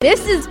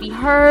This is Be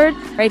Heard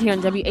right here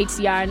on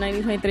WHCR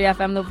 90.3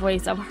 FM, the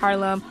voice of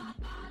Harlem.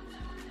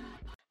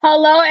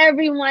 Hello,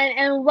 everyone,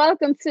 and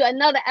welcome to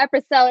another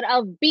episode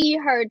of Be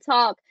Heard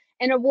Talk,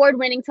 an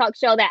award-winning talk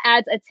show that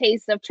adds a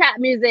taste of trap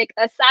music,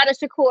 Asada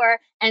Shakur,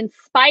 and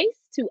spice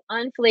to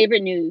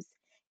unflavored news.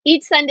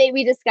 Each Sunday,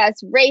 we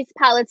discuss race,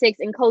 politics,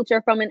 and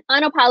culture from an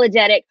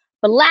unapologetic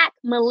Black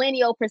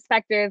millennial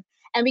perspective,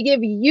 and we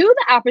give you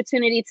the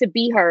opportunity to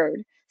be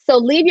heard. So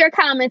leave your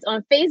comments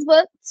on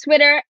Facebook,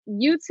 Twitter,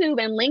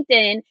 YouTube, and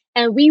LinkedIn,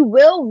 and we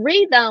will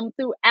read them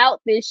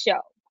throughout this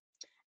show.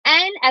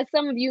 And as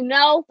some of you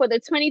know, for the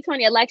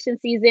 2020 election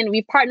season,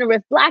 we partner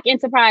with Black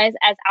Enterprise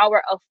as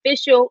our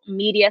official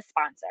media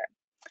sponsor.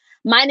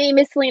 My name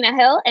is Selena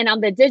Hill, and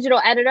I'm the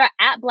digital editor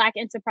at Black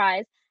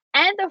Enterprise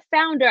and the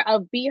founder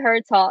of Be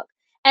Heard Talk.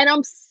 And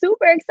I'm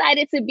super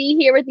excited to be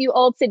here with you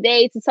all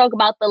today to talk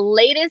about the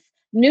latest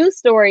news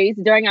stories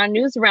during our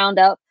news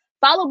roundup,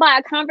 followed by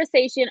a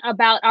conversation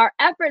about our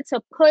effort to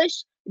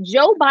push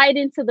Joe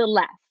Biden to the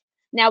left.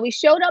 Now, we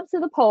showed up to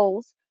the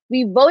polls,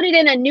 we voted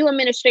in a new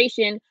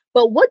administration,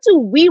 but what do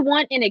we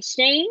want in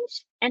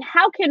exchange? And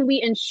how can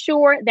we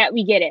ensure that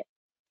we get it?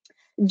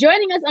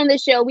 Joining us on the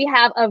show, we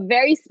have a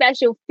very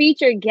special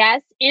featured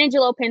guest,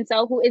 Angelo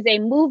Pinto, who is a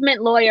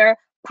movement lawyer,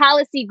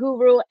 policy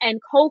guru,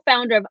 and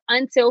co-founder of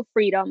Until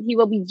Freedom. He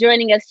will be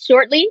joining us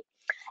shortly.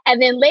 And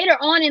then later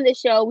on in the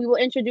show, we will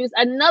introduce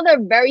another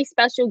very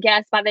special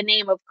guest by the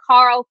name of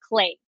Carl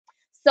Clay.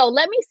 So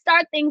let me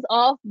start things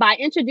off by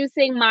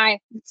introducing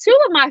two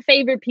of my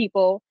favorite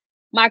people,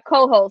 my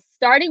co-hosts,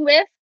 starting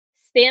with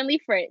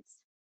Stanley Fritz.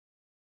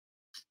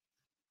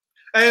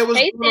 Hey,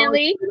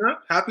 Stanley.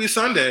 Happy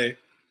Sunday.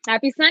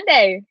 Happy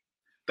Sunday.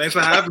 Thanks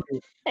for having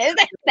me. Is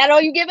that all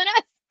you giving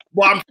us?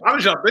 Well, I'm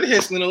jumping in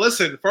here, Selena.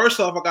 Listen,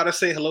 first off, I got to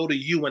say hello to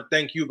you and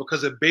thank you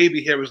because the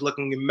baby here is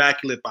looking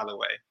immaculate, by the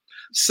way.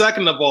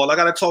 Second of all, I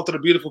got to talk to the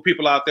beautiful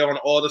people out there on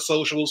all the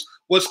socials.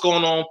 What's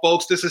going on,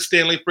 folks? This is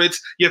Stanley Fritz,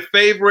 your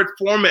favorite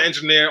former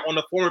engineer on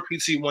the former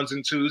PC 1s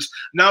and 2s.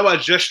 Now I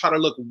just try to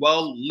look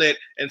well lit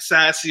and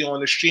sassy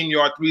on the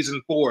StreamYard 3s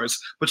and 4s.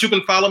 But you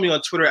can follow me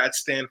on Twitter at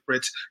Stan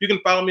Fritz. You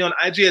can follow me on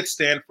IG at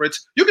Stan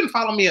Fritz. You can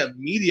follow me at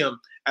Medium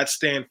at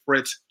Stan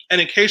Fritz.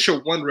 And in case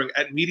you're wondering,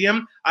 at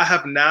Medium, I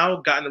have now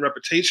gotten a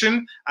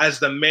reputation as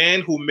the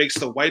man who makes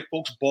the white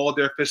folks ball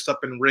their fists up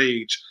in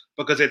rage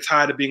because they're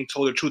tired of being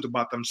told the truth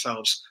about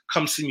themselves.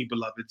 Come see me,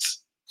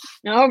 beloveds.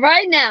 All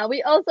right, now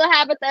we also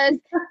have with us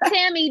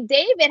Tammy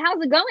David.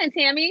 How's it going,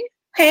 Tammy?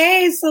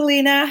 Hey,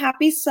 Selena.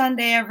 Happy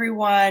Sunday,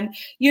 everyone.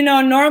 You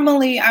know,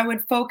 normally I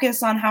would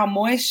focus on how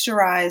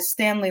moisturized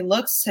Stanley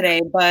looks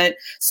today, but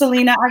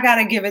Selena, I got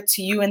to give it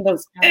to you and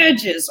those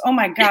edges. Oh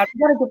my God, we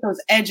got to get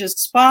those edges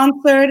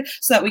sponsored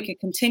so that we can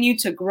continue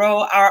to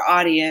grow our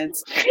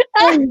audience.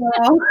 Hey,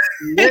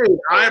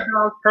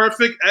 eyebrows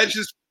perfect,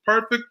 edges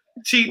perfect.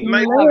 Cheat,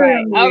 nice.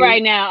 All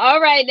right now.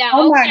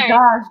 Oh my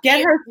gosh,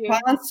 get her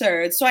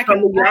sponsored so I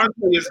can.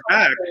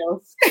 Back.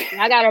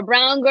 I got a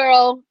brown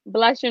girl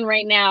blushing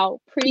right now.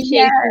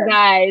 Appreciate you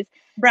guys.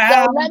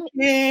 Brown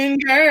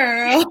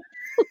girl.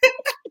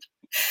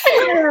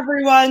 Hello,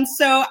 everyone.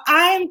 So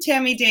I'm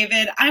Tammy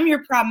David. I'm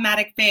your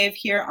problematic fave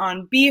here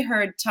on Be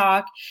Heard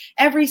Talk.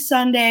 Every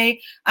Sunday,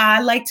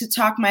 I like to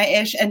talk my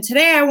ish. And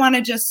today I want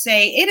to just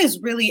say it is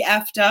really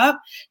effed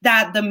up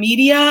that the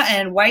media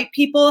and white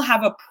people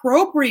have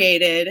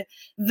appropriated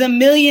the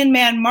Million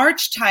Man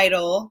March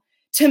title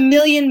to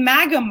Million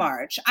MAGA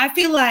March. I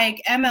feel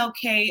like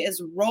MLK is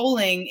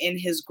rolling in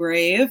his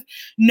grave,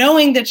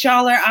 knowing that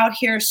y'all are out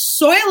here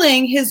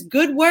soiling his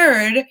good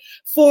word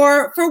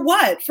for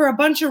what? For a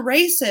bunch of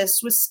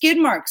racists with skid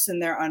marks in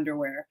their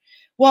underwear.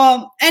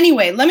 Well,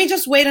 anyway, let me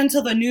just wait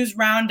until the news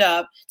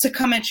roundup to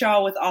come at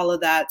y'all with all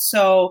of that.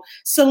 So,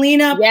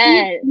 Selena,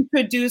 please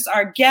introduce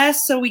our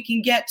guest so we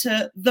can get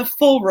to the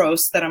full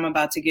roast that I'm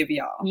about to give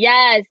y'all.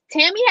 Yes,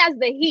 Tammy has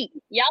the heat.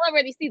 Y'all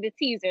already see the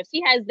teaser.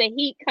 She has the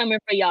heat coming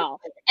for y'all.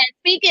 And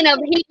speaking of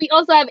heat, we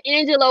also have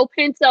Angelo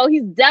Pinto.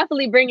 He's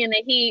definitely bringing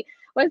the heat.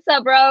 What's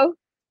up, bro?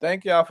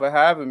 Thank y'all for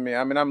having me.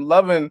 I mean, I'm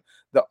loving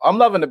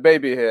the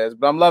baby hairs,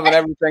 but I'm loving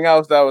everything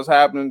else that was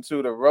happening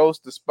to the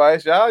roast, the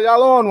spice.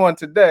 Y'all on one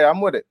today. I'm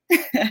with it.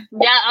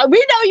 Yeah,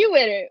 we know you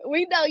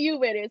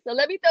with it. So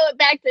let me throw it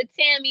back to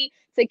Tammy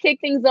to kick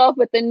things off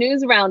with the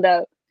news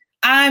roundup.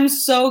 I'm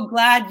so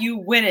glad you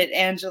with it,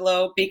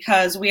 Angelo,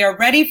 because we are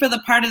ready for the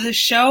part of the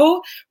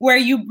show where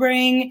you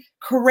bring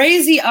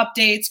crazy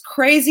updates,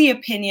 crazy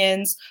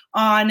opinions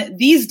on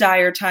these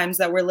dire times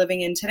that we're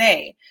living in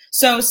today.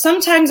 So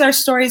sometimes our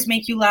stories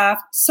make you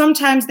laugh,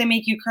 sometimes they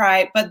make you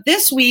cry, but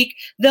this week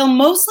they'll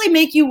mostly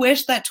make you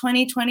wish that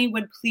 2020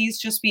 would please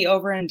just be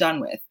over and done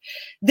with.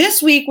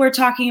 This week we're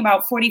talking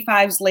about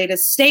 45's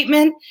latest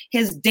statement,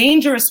 his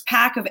dangerous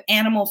pack of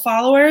animal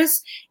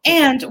followers,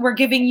 and we're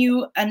giving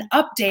you an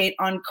update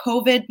on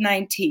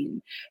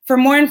COVID-19. For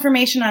more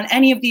information on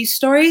any of these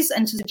stories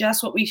and to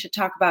suggest what we should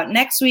talk about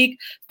next week,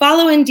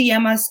 follow and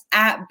DM us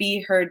at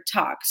Be Heard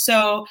Talk.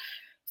 So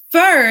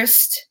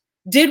first,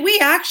 Did we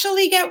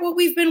actually get what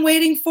we've been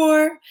waiting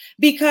for?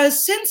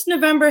 Because since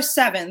November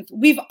 7th,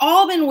 we've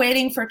all been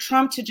waiting for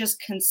Trump to just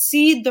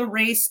concede the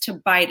race to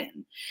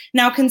Biden.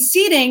 Now,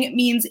 conceding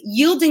means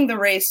yielding the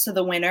race to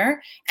the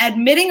winner,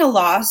 admitting a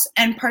loss,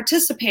 and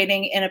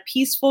participating in a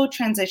peaceful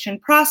transition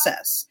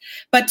process.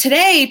 But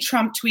today,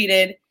 Trump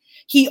tweeted,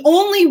 "He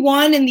only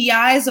won in the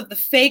eyes of the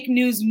fake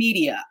news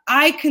media.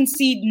 I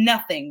concede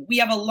nothing. We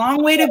have a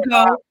long way to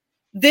go.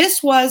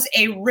 This was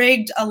a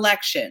rigged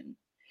election."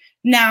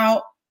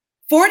 Now,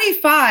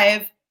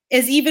 45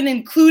 is even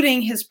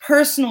including his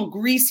personal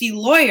greasy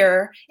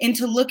lawyer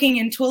into looking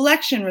into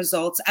election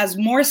results as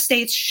more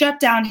states shut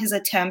down his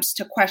attempts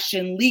to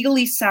question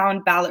legally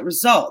sound ballot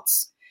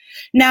results.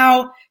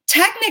 Now,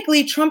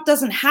 technically, Trump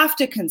doesn't have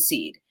to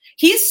concede.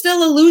 He's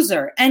still a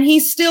loser, and he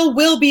still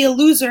will be a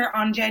loser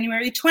on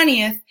January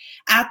 20th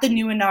at the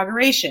new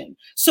inauguration.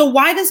 So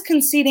why does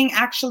conceding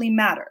actually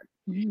matter?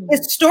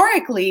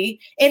 Historically,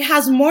 it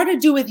has more to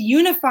do with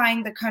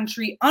unifying the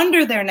country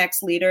under their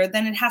next leader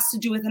than it has to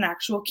do with an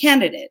actual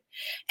candidate.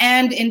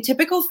 And in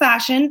typical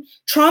fashion,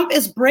 Trump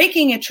is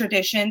breaking a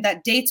tradition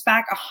that dates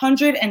back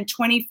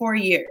 124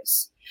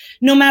 years.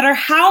 No matter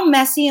how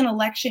messy an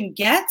election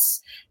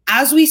gets,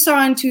 as we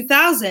saw in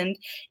 2000,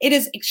 it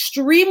is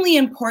extremely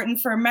important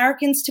for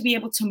Americans to be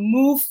able to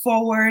move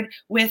forward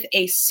with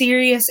a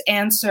serious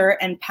answer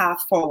and path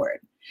forward.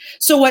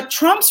 So what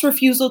Trump's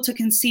refusal to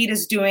concede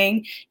is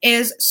doing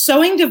is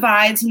sowing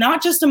divides,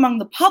 not just among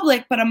the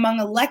public, but among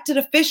elected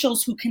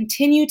officials who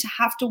continue to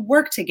have to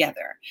work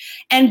together.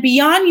 And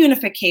beyond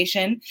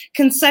unification,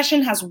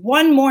 concession has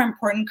one more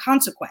important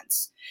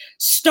consequence.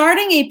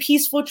 Starting a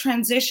peaceful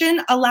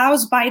transition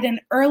allows Biden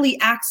early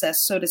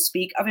access, so to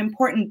speak, of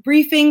important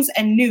briefings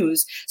and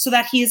news so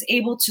that he is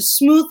able to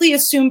smoothly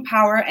assume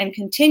power and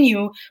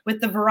continue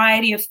with the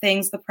variety of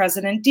things the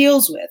president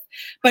deals with.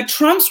 But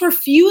Trump's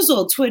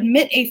refusal to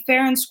admit a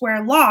fair and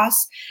square loss,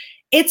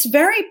 it's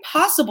very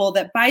possible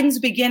that Biden's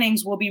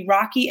beginnings will be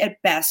rocky at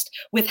best,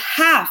 with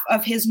half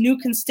of his new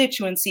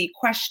constituency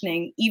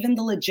questioning even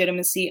the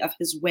legitimacy of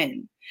his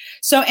win.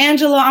 So,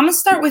 Angela, I'm going to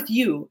start with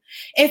you.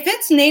 If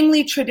it's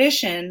namely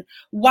tradition,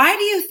 why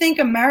do you think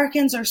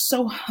Americans are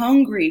so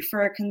hungry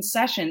for a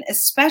concession,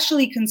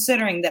 especially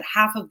considering that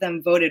half of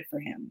them voted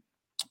for him?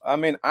 I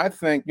mean, I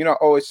think, I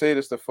always say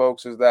this to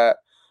folks, is that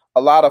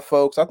a lot of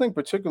folks, I think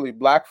particularly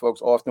Black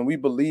folks often, we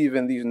believe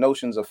in these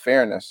notions of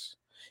fairness.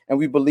 And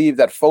we believe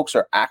that folks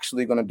are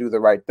actually going to do the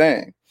right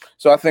thing.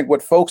 So I think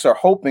what folks are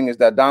hoping is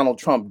that Donald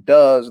Trump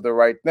does the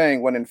right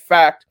thing, when in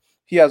fact,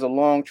 he has a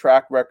long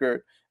track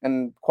record.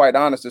 And quite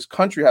honest, this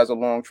country has a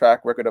long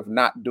track record of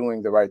not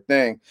doing the right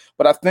thing.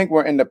 But I think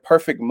we're in the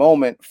perfect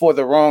moment for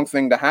the wrong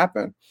thing to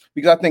happen,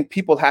 because I think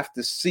people have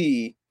to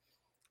see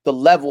the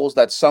levels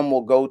that some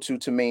will go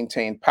to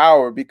maintain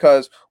power.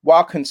 Because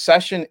while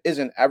concession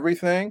isn't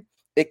everything,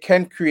 it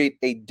can create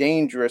a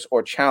dangerous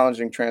or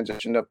challenging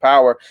transition of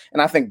power.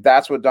 And I think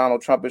that's what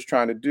Donald Trump is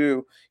trying to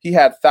do. He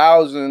had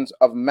thousands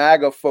of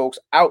MAGA folks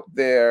out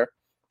there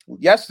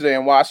yesterday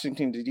in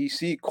Washington,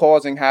 D.C.,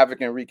 causing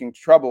havoc and wreaking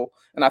trouble.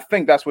 And I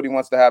think that's what he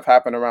wants to have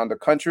happen around the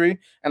country.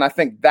 And I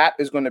think that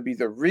is going to be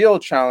the real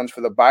challenge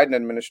for the Biden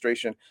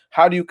administration.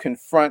 How do you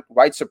confront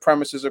white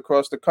supremacists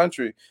across the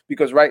country?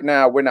 Because right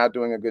now, we're not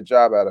doing a good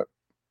job at it.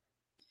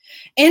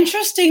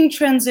 Interesting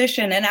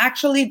transition. And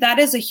actually, that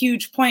is a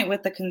huge point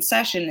with the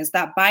concession, is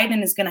that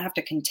Biden is going to have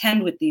to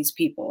contend with these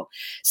people.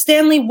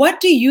 Stanley, what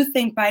do you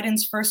think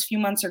Biden's first few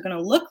months are going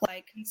to look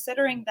like,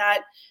 considering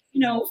that,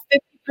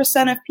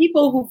 50% of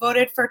people who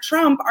voted for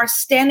Trump are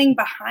standing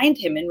behind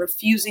him and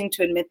refusing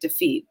to admit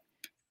defeat?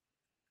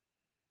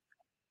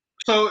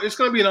 So it's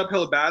going to be an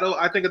uphill battle.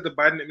 I think that the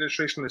Biden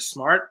administration is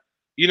smart.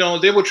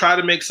 They will try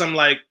to make some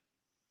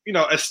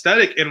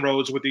aesthetic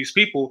inroads with these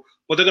people,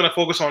 but they're going to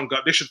focus on,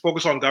 they should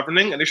focus on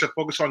governing, and they should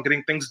focus on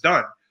getting things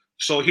done.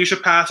 So he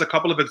should pass a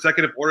couple of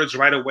executive orders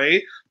right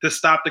away to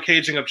stop the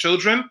caging of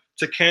children,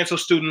 to cancel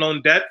student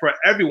loan debt for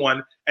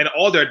everyone and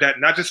all their debt,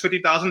 not just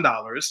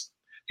 $50,000.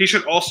 He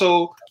should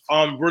also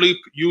really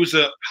use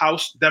the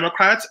House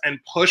Democrats and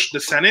push the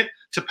Senate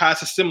to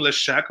pass a stimulus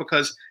check,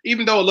 because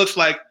even though it looks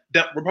like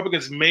that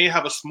Republicans may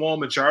have a small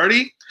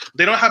majority,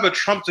 they don't have a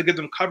Trump to give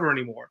them cover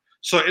anymore.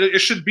 So it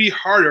should be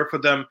harder for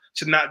them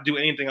to not do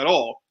anything at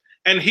all.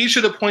 And he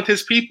should appoint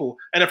his people.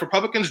 And if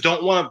Republicans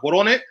don't want to vote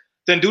on it,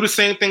 then do the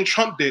same thing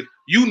Trump did.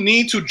 You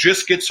need to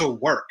just get to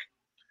work.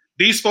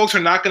 These folks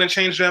are not going to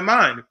change their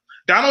mind.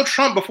 Donald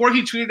Trump, before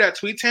he tweeted that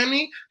tweet,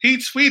 Tammy, he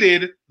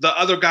tweeted the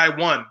other guy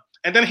won.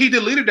 And then he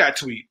deleted that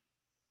tweet.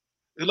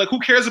 Like, who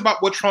cares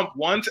about what Trump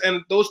wants?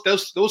 And those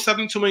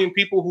 72 million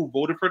people who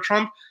voted for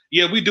Trump,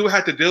 yeah, we do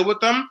have to deal with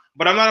them.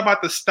 But I'm not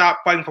about to stop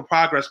fighting for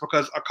progress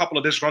because a couple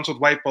of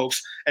disgruntled white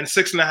folks and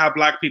 6.5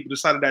 Black people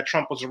decided that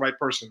Trump was the right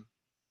person.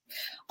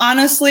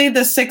 Honestly,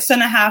 the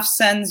 6.5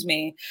 sends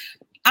me.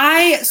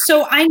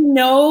 I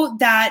know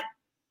that,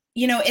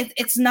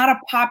 it's not a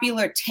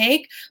popular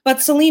take, but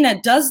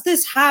Selena, does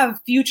this have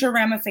future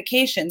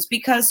ramifications?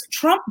 Because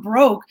Trump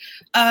broke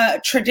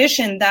a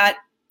tradition that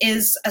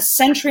is a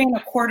century and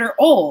a quarter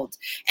old.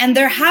 And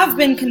there have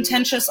been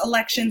contentious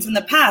elections in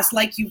the past,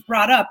 like you've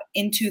brought up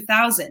in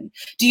 2000.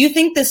 Do you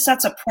think this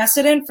sets a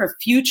precedent for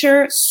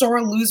future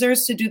sore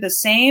losers to do the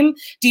same?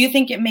 Do you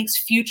think it makes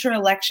future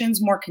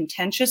elections more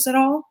contentious at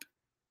all?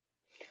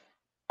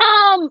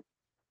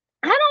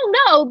 I don't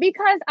know,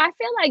 because I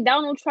feel like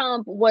Donald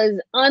Trump was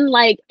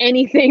unlike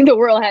anything the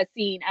world has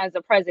seen as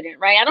a president,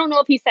 right? I don't know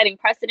if he's setting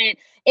precedent.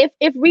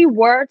 If we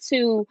were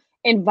to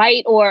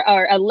invite or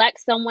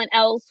elect someone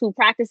else who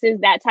practices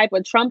that type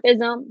of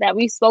Trumpism that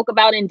we spoke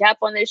about in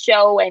depth on this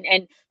show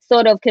and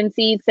sort of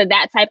concedes to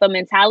that type of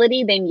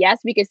mentality, then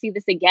yes, we could see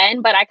this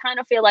again. But I kind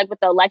of feel like with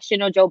the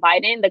election of Joe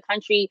Biden, the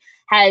country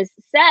has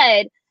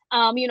said,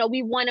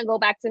 we want to go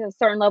back to a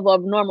certain level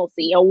of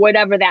normalcy or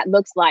whatever that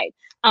looks like.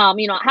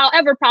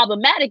 However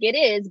problematic it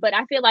is, but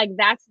I feel like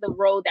that's the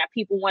road that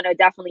people want to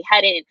definitely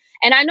head in.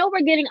 And I know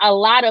we're getting a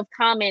lot of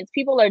comments.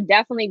 People are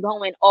definitely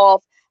going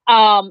off.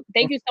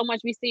 Thank you so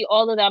much. We see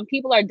all of them.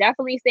 People are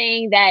definitely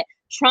saying that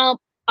Trump,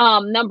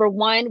 number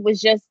one,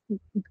 was just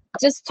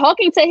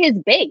talking to his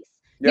base.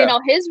 Yeah.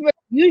 His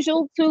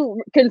refusal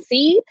to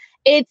concede.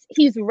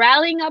 He's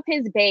rallying up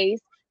his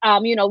base.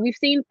 We've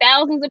seen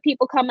thousands of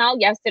people come out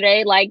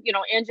yesterday, like,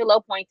 Angelo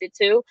pointed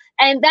to,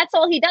 and that's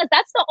all he does.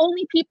 That's the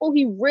only people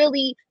he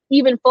really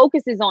even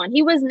focuses on.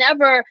 He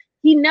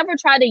never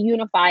tried to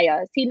unify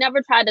us. He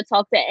never tried to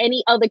talk to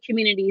any other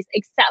communities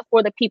except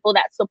for the people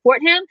that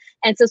support him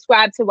and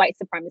subscribe to white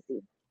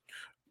supremacy.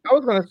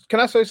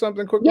 Can I say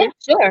something quickly? Yeah,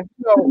 sure.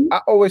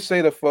 I always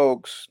say to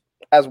folks,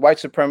 as white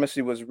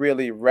supremacy was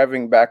really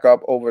revving back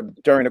up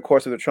during the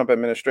course of the Trump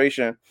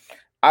administration,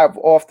 I've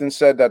often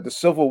said that the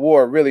Civil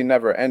War really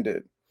never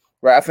ended,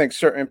 right? I think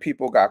certain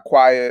people got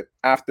quiet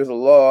after the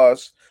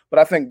laws, but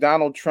I think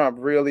Donald Trump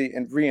really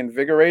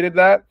reinvigorated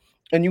that.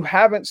 And you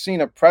haven't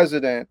seen a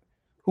president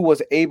who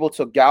was able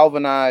to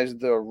galvanize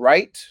the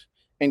right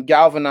and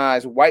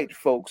galvanize white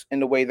folks in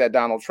the way that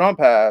Donald Trump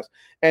has,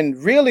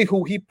 and really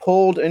who he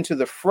pulled into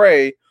the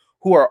fray,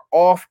 who are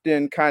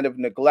often kind of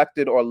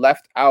neglected or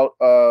left out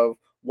of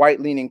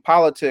white-leaning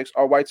politics,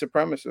 are white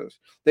supremacists.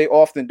 They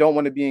often don't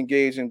want to be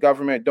engaged in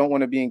government, don't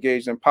want to be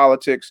engaged in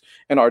politics,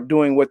 and are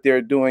doing what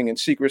they're doing in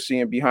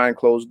secrecy and behind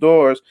closed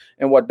doors.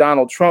 And what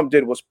Donald Trump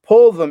did was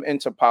pull them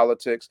into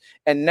politics.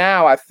 And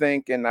now I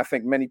think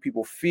many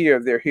people fear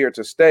they're here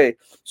to stay.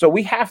 So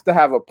we have to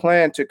have a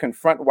plan to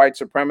confront white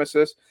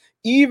supremacists,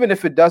 even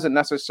if it doesn't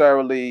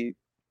necessarily,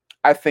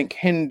 I think,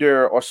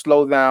 hinder or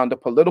slow down the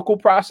political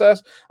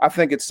process. I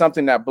think it's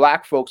something that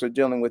Black folks are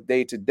dealing with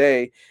day to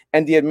day,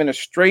 and the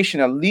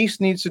administration at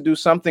least needs to do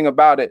something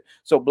about it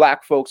so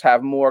Black folks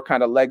have more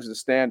kind of legs to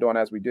stand on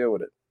as we deal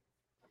with it.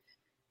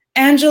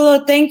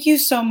 Angelo, thank you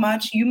so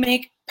much. You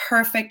make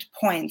perfect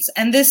points.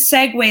 And this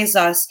segues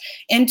us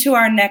into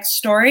our next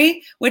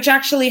story, which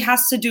actually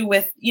has to do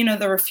with,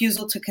 the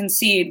refusal to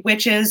concede,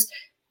 which is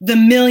the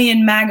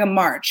Million MAGA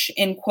March,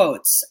 in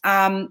quotes.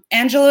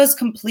 Angela is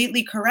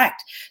completely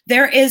correct.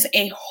 There is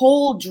a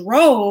whole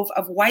drove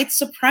of white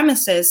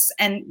supremacists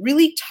and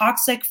really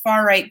toxic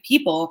far-right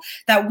people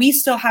that we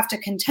still have to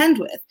contend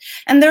with.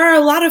 And there are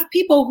a lot of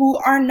people who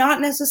are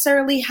not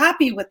necessarily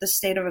happy with the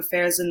state of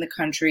affairs in the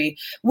country,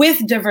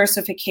 with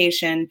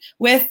diversification,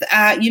 with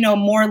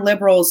more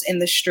liberals in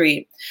the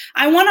street.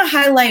 I want to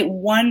highlight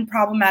one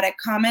problematic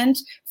comment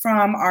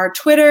from our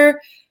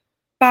Twitter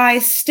by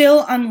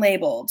Still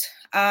Unlabeled.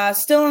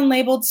 Still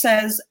Unlabeled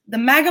says, the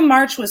MAGA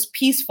March was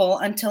peaceful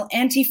until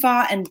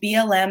Antifa and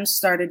BLM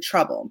started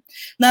trouble.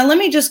 Now, let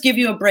me just give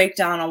you a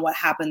breakdown on what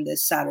happened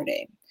this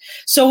Saturday.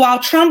 So while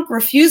Trump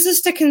refuses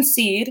to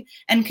concede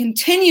and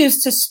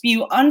continues to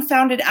spew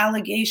unfounded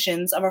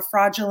allegations of a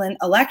fraudulent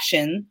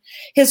election,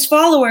 his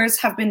followers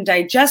have been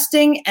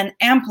digesting and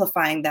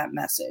amplifying that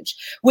message,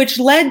 which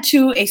led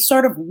to a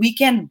sort of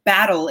weekend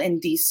battle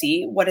in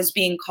DC, what is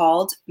being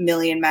called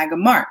Million MAGA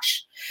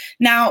March.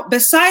 Now,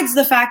 besides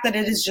the fact that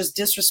it is just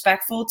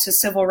disrespectful to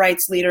civil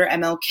rights leader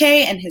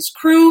MLK and his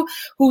crew,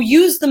 who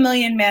used the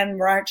Million Man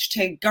March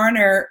to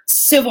garner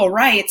civil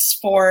rights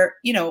for,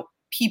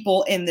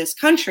 people in this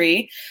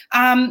country,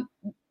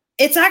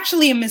 it's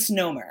actually a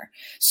misnomer.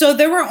 So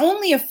there were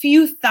only a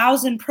few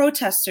thousand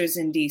protesters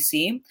in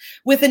DC,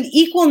 with an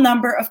equal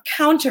number of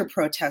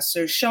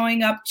counter-protesters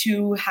showing up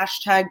to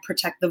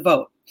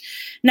 #ProtectTheVote.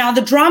 Now,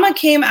 the drama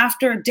came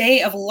after a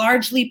day of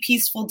largely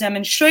peaceful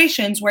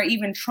demonstrations where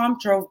even Trump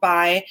drove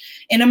by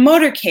in a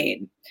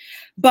motorcade.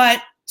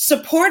 But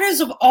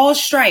supporters of all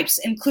stripes,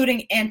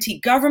 including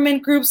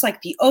anti-government groups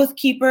like the Oath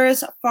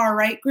Keepers,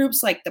 far-right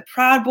groups like the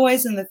Proud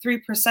Boys and the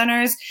Three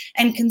Percenters,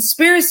 and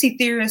conspiracy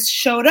theorists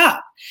showed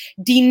up,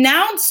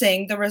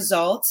 denouncing the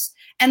results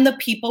and the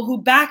people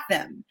who back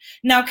them.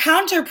 Now,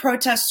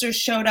 counter-protesters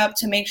showed up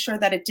to make sure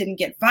that it didn't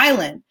get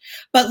violent,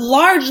 but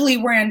largely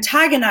were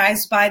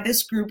antagonized by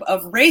this group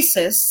of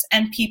racists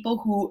and people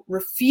who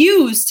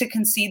refuse to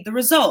concede the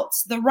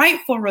results, the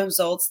rightful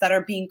results that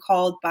are being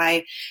called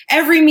by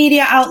every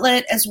media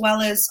outlet, as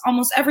well as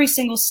almost every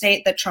single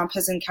state that Trump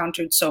has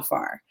encountered so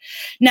far.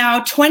 Now,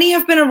 20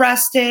 have been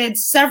arrested,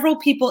 several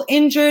people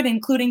injured,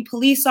 including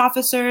police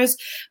officers.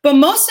 But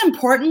most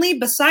importantly,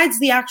 besides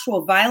the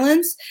actual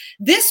violence,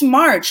 this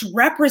march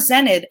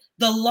represented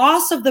the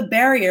loss of the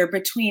barrier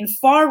between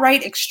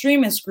far-right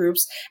extremist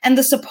groups and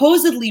the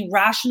supposedly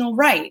rational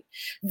right.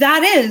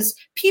 That is,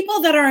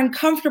 people that are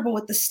uncomfortable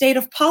with the state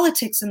of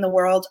politics in the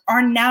world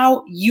are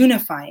now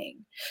unifying.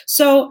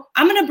 So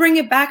I'm going to bring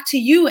it back to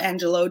you,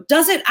 Angelo.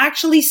 Does it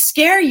actually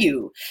scare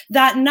you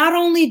that not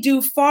only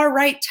do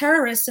far-right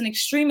terrorists and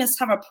extremists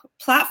have a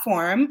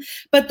platform,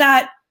 but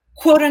that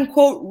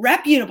quote-unquote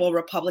reputable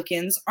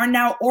Republicans are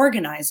now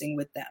organizing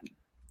with them?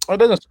 It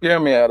doesn't scare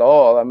me at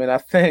all. I mean, I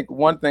think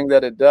one thing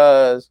that it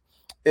does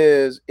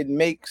is it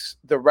makes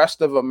the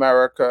rest of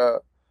America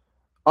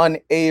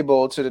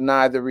unable to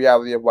deny the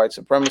reality of white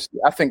supremacy.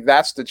 I think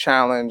that's the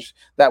challenge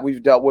that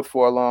we've dealt with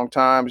for a long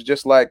time. It's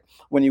just like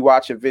when you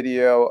watch a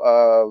video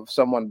of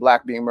someone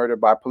black being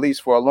murdered by police.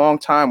 For a long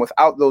time,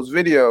 without those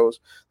videos,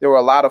 there were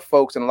a lot of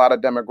folks and a lot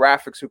of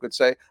demographics who could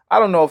say, I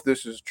don't know if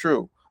this is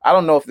true. I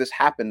don't know if this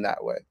happened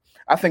that way.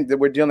 I think that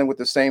we're dealing with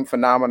the same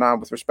phenomenon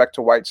with respect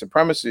to white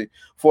supremacy.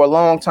 For a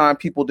long time,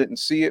 people didn't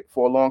see it.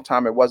 For a long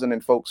time, it wasn't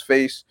in folks'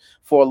 face.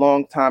 For a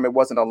long time, it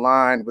wasn't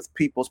aligned with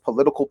people's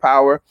political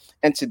power.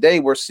 And today,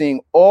 we're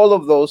seeing all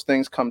of those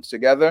things come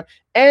together,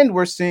 and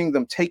we're seeing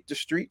them take the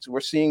streets.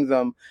 We're seeing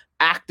them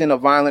act in a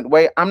violent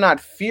way. I'm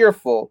not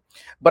fearful,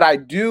 but I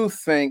do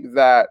think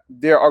that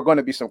there are going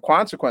to be some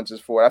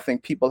consequences for it. I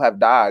think people have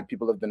died,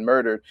 people have been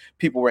murdered,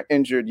 people were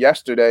injured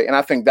yesterday, and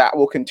I think that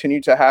will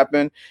continue to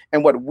happen.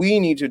 And what we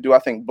need to do, I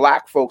think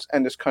black folks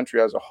and this country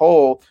as a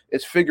whole,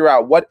 is figure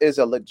out what is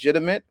a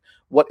legitimate,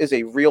 what is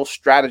a real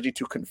strategy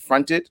to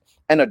confront it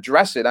and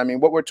address it. I mean,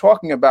 what we're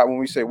talking about when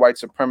we say white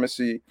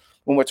supremacy,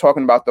 when we're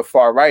talking about the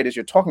far right, is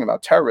you're talking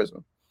about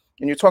terrorism.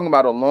 And you're talking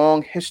about a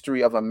long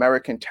history of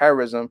American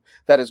terrorism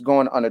that is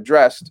going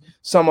unaddressed.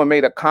 Someone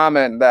made a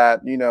comment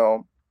that,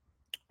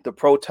 the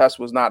protest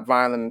was not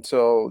violent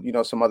until,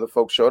 some other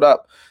folks showed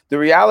up. The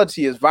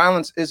reality is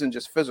violence isn't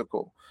just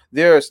physical.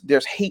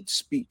 There's hate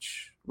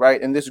speech,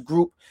 right? And this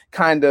group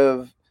kind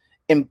of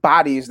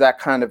embodies that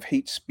kind of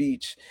hate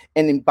speech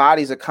and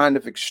embodies a kind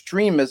of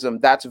extremism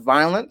that's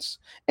violence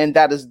and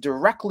that is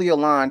directly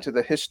aligned to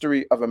the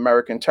history of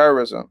American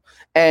terrorism.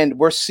 And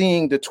we're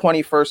seeing the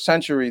 21st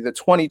century, the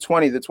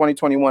 2020, the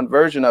 2021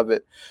 version of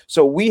it.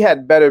 So we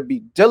had better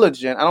be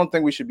diligent. I don't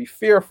think we should be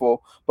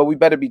fearful, but we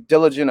better be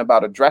diligent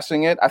about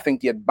addressing it. I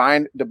think the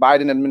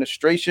Biden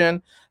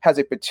administration has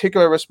a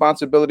particular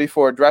responsibility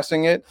for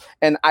addressing it.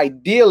 And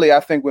ideally, I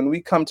think when we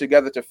come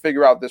together to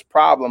figure out this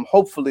problem,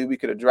 hopefully we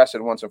could address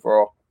it once and for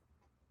all.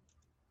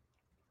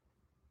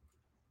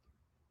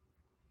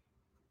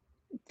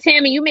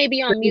 Tammy, you may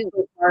be on mute.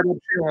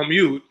 On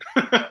mute.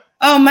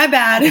 Oh, my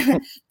bad.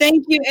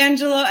 Thank you,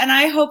 Angelo. And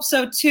I hope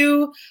so,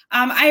 too.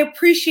 I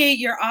appreciate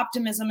your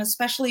optimism,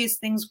 especially as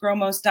things grow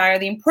most dire.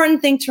 The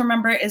important thing to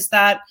remember is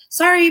that,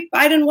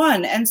 Biden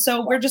won. And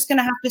so we're just going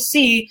to have to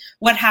see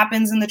what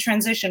happens in the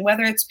transition.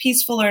 Whether it's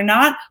peaceful or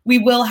not, we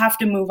will have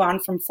to move on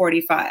from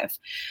 45.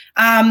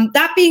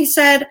 That being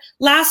said,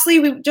 lastly,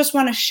 we just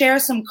want to share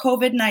some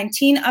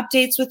COVID-19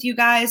 updates with you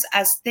guys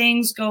as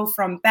things go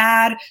from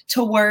bad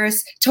to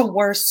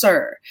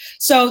worser.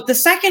 So the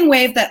second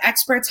wave that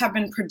experts have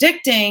been predicting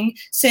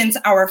since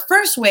our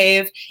first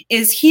wave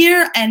is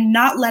here and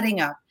not letting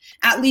up.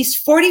 At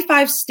least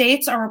 45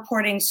 states are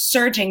reporting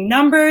surging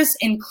numbers,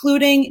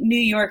 including New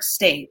York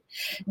State.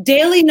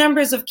 Daily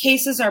numbers of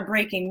cases are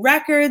breaking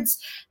records.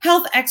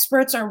 Health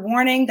experts are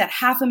warning that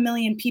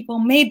 500,000 people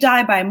may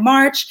die by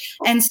March,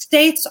 and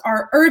states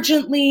are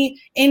urgently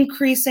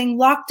increasing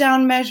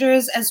lockdown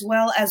measures as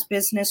well as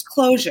business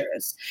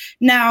closures.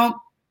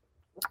 Now,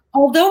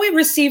 although we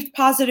received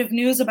positive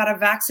news about a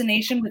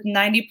vaccination with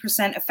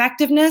 90%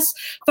 effectiveness,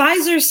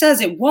 Pfizer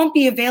says it won't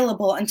be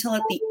available until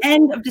at the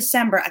end of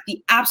December at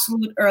the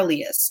absolute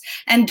earliest.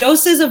 And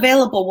doses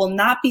available will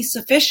not be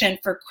sufficient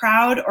for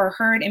crowd or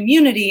herd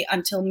immunity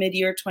until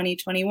mid-year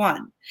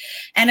 2021.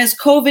 And as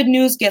COVID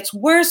news gets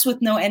worse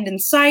with no end in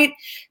sight,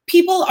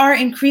 people are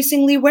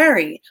increasingly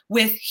wary,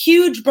 with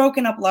huge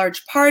broken up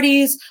large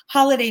parties,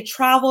 holiday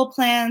travel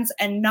plans,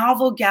 and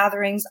novel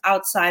gatherings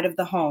outside of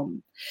the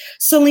home.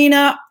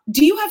 Selena,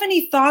 do you have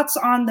any thoughts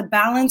on the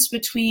balance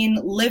between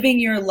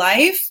living your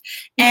life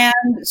and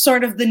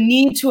sort of the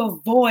need to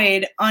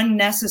avoid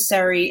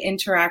unnecessary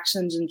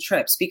interactions and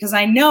trips? Because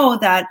I know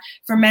that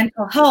for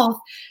mental health,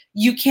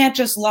 you can't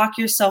just lock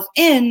yourself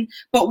in,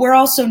 but we're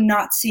also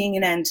not seeing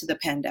an end to the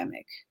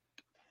pandemic.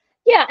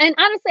 Yeah, and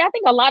honestly, I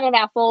think a lot of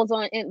that falls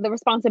on the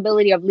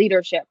responsibility of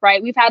leadership,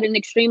 right? We've had an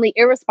extremely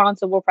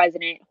irresponsible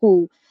president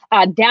who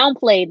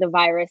downplayed the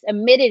virus,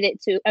 admitted it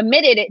to,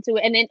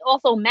 and then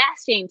also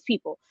mass shamed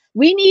people.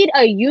 We need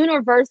a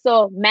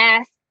universal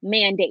mask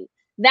mandate.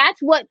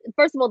 That's what,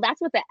 first of all, that's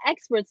what the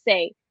experts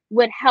say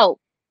would help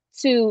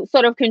to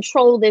sort of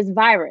control this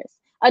virus.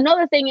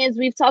 Another thing is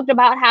we've talked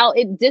about how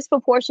it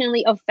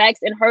disproportionately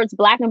affects and hurts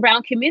Black and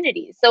brown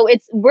communities. So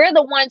we're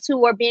the ones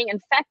who are being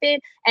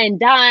infected and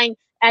dying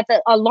at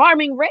the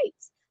alarming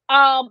rates.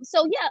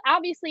 So yeah,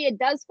 obviously it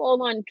does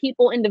fall on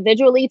people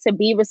individually to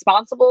be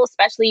responsible,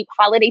 especially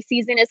holiday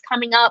season is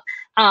coming up.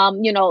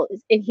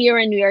 Here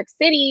in New York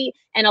City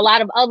and a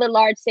lot of other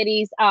large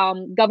cities,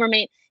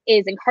 government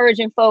is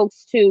encouraging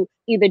folks to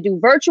either do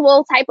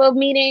virtual type of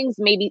meetings,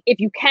 maybe if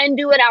you can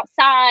do it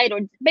outside, or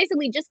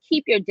basically just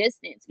keep your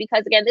distance,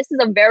 because again, this is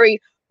a very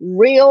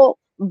real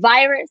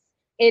virus.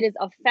 It is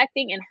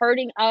affecting and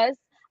hurting us.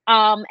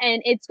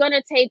 And it's going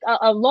to take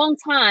a long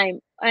time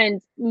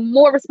and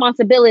more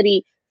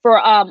responsibility for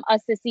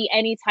us to see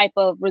any type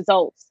of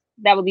results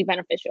that would be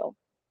beneficial.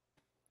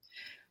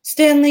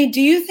 Stanley,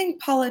 do you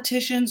think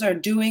politicians are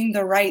doing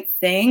the right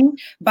thing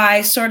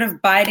by sort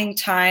of biding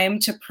time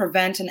to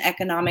prevent an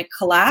economic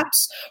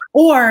collapse?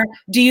 Or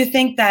do you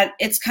think that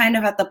it's kind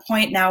of at the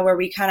point now where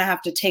we kind of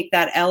have to take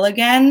that L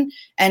again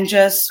and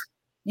just,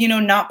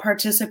 not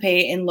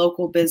participate in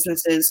local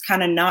businesses,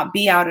 kind of not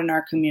be out in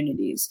our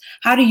communities?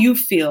 How do you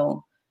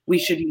feel we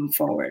should move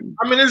forward?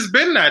 I mean, it's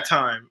been that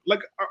time.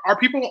 Like, are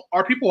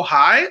people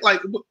high?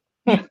 Like,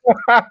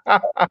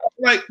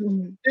 like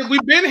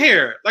we've been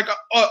here. Like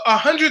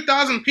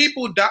 100,000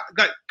 people got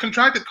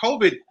contracted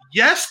COVID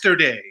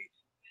yesterday.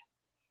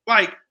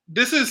 Like,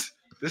 this is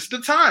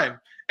the time.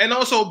 And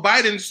also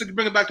Biden, just to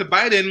bring it back to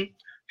Biden,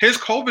 his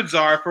COVID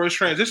czar for his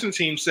transition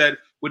team said,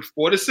 with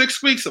 4 to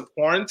 6 weeks of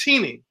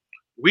quarantining,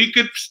 we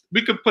could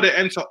put an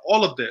end to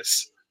all of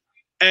this.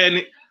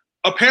 And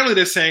apparently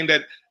they're saying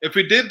that if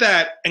we did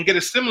that and get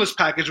a stimulus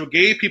package or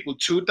gave people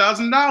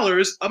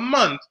 $2,000 a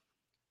month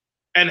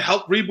and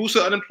help reboost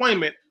the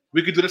unemployment,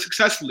 we could do that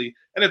successfully.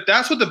 And if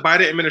that's what the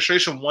Biden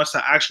administration wants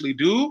to actually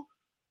do,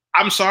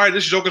 I'm sorry,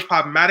 this joke is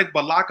problematic,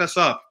 but lock us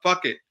up.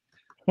 Fuck it.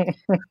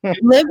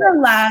 Liver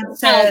Lad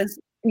says...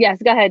 yes,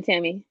 go ahead,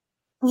 Tammy.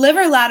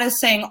 Liver Lad is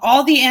saying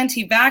all the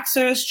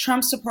anti-vaxxers,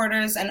 Trump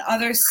supporters, and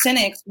other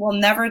cynics will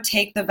never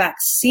take the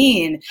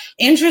vaccine.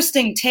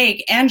 Interesting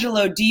take.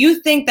 Angelo, do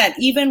you think that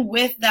even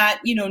with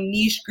that,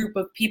 niche group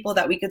of people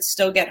that we could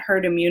still get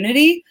herd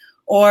immunity?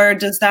 Or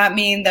does that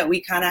mean that we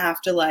kind of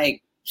have to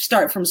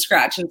start from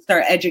scratch and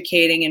start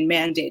educating and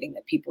mandating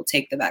that people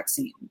take the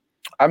vaccine?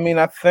 I mean,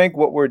 I think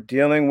what we're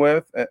dealing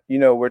with,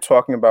 we're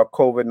talking about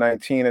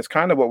COVID-19. It's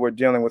kind of what we're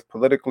dealing with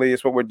politically.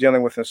 It's what we're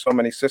dealing with in so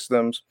many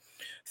systems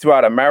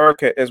throughout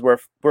America, is we're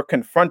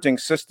confronting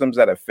systems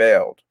that have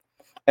failed.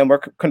 And we're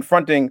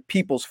confronting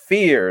people's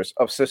fears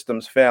of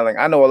systems failing.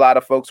 I know a lot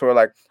of folks who are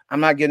like, I'm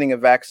not getting a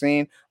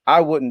vaccine.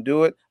 I wouldn't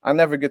do it. I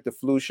never get the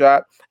flu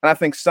shot. And I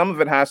think some of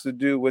it has to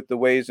do with the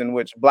ways in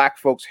which Black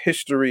folks'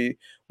 history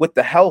with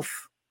the health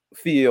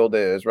field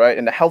is, right?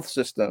 And the health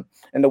system,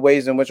 and the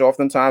ways in which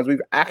oftentimes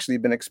we've actually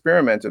been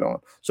experimented on.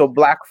 So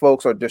Black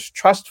folks are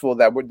distrustful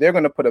that they're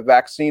going to put a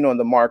vaccine on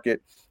the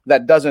market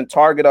that doesn't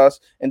target us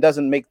and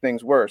doesn't make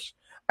things worse.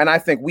 And I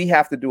think we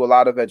have to do a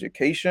lot of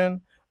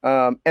education.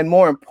 And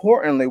more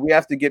importantly, we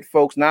have to get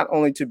folks not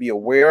only to be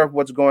aware of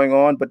what's going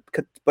on,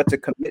 but to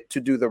commit to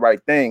do the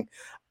right thing.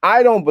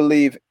 I don't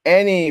believe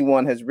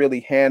anyone has really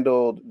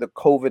handled the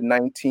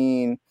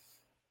COVID-19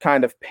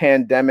 kind of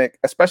pandemic,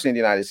 especially in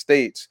the United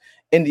States,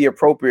 in the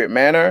appropriate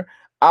manner.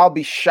 I'll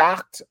be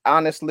shocked,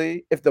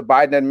 honestly, if the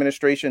Biden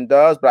administration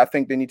does, but I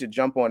think they need to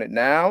jump on it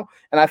now.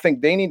 And I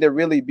think they need to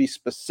really be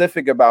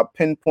specific about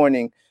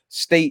pinpointing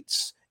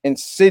states and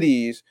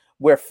cities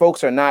where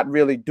folks are not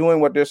really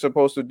doing what they're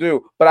supposed to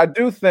do. But I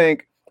do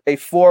think a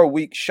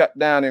 4-week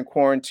shutdown in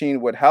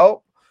quarantine would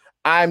help.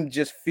 I'm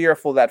just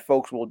fearful that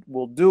folks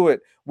will do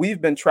it.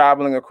 We've been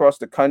traveling across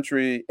the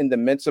country in the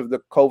midst of the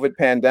COVID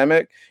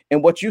pandemic,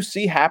 and what you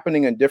see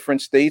happening in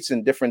different states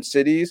and different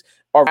cities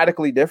are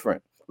radically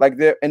different. Like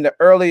in the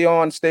early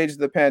on stages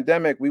of the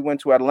pandemic, we went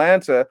to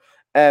Atlanta,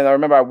 and I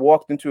remember I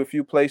walked into a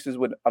few places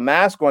with a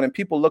mask on, and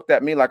people looked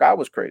at me like I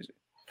was crazy.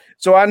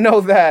 So I know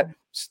that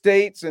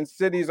states and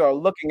cities are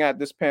looking at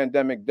this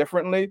pandemic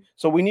differently.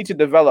 So we need to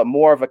develop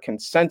more of a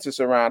consensus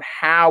around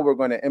how we're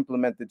going to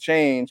implement the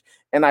change.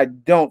 And I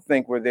don't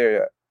think we're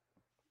there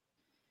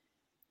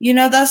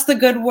yet. That's the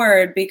good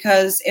word,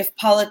 because if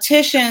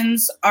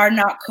politicians are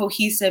not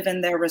cohesive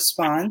in their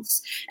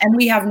response, and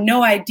we have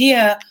no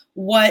idea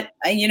what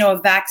a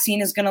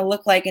vaccine is going to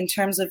look like in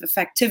terms of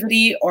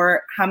effectivity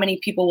or how many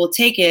people will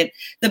take it,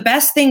 the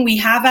best thing we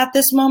have at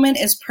this moment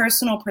is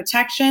personal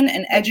protection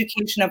and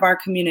education of our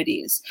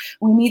communities.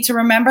 We need to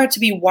remember to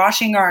be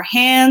washing our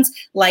hands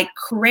like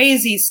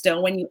crazy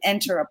still when you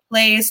enter a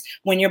place,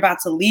 when you're about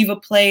to leave a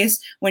place,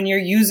 when you're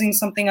using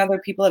something other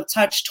people have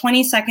touched,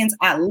 20 seconds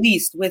at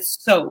least with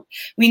soap.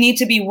 We need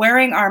to be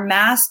wearing our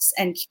masks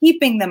and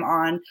keeping them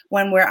on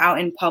when we're out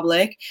in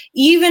public,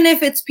 even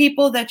if it's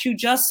people that you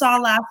just saw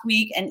last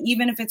week, and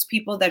even if it's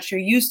people that you're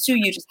used to,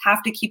 you just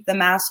have to keep the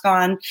mask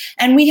on.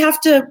 And we have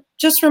to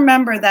just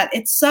remember that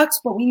it sucks,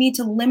 but we need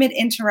to limit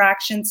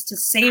interactions to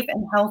safe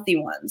and healthy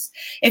ones.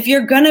 If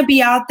you're going to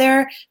be out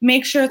there,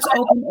 make sure it's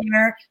open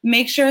air,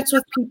 make sure it's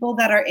with people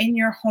that are in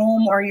your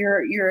home or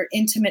your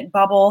intimate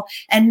bubble,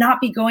 and not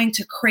be going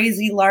to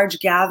crazy large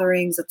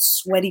gatherings at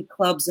sweaty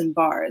clubs and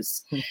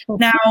bars.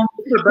 Now,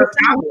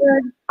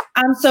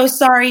 I'm so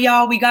sorry,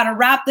 y'all. We got to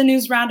wrap the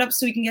news roundup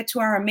so we can get to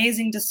our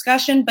amazing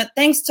discussion. But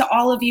thanks to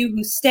all of you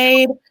who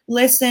stayed,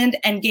 listened,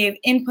 and gave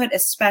input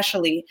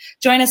especially.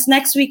 Join us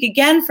next week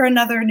again for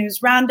another news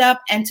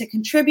roundup. And to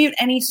contribute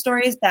any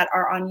stories that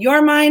are on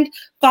your mind,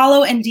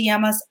 follow and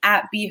DM us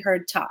at Be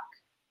Heard Talk.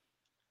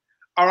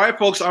 All right,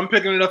 folks, I'm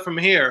picking it up from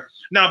here.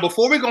 Now,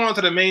 before we go on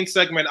to the main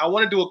segment, I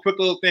want to do a quick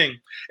little thing.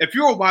 If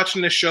you're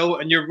watching this show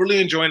and you're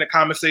really enjoying the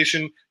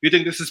conversation, you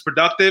think this is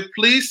productive,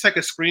 please take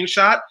a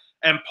screenshot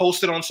and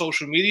post it on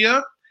social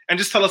media and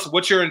just tell us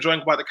what you're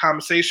enjoying about the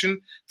conversation.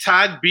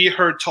 Tag Be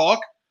Heard Talk,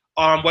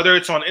 whether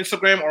it's on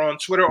Instagram or on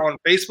Twitter or on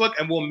Facebook,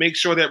 and we'll make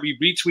sure that we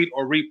retweet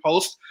or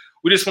repost.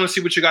 We just want to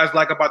see what you guys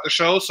like about the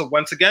show. So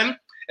once again,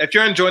 if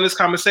you're enjoying this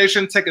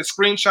conversation, take a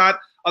screenshot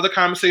of the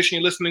conversation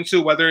you're listening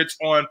to, whether it's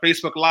on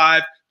Facebook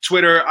Live,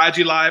 Twitter, IG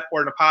Live,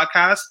 or in the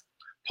podcast,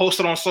 post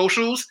it on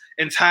socials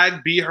and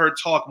tag Be Heard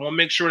Talk. And we'll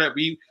make sure that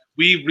we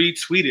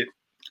retweet it.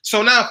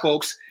 So now,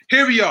 folks,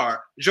 here we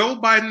are. Joe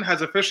Biden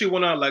has officially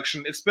won an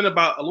election. It's been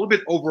about a little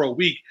bit over a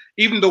week,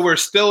 even though we're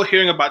still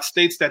hearing about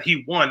states that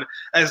he won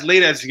as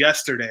late as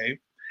yesterday.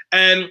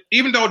 And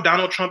even though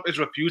Donald Trump is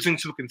refusing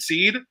to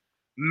concede,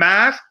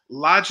 math,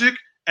 logic,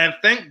 and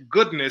thank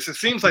goodness, it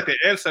seems like the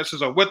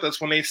ancestors are with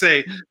us when they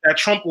say that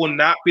Trump will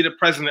not be the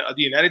president of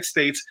the United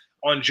States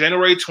on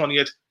January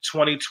 20th,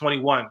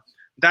 2021.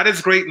 That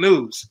is great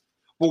news.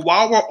 But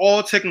while we're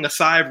all taking a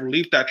sigh of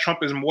relief that Trump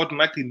is more than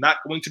likely not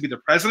going to be the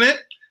president,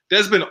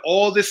 there's been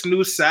all this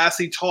new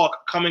sassy talk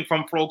coming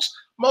from folks,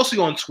 mostly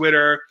on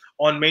Twitter,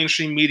 on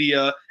mainstream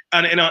media,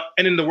 and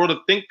in the world of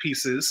think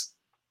pieces,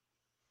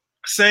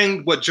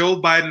 saying what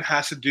Joe Biden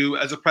has to do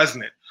as a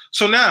president.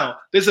 So now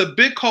there's a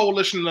big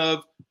coalition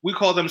of, we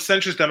call them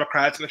centrist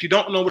Democrats. And if you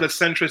don't know what a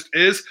centrist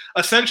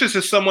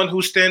is someone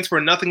who stands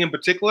for nothing in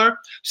particular.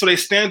 So they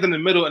stand in the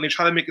middle and they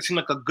try to make it seem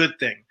like a good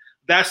thing.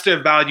 That's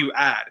their value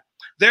add.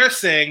 They're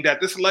saying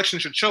that this election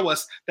should show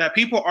us that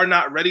people are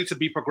not ready to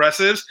be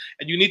progressives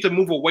and you need to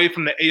move away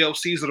from the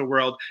AOCs of the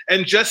world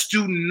and just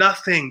do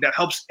nothing that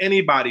helps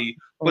anybody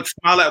but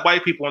smile at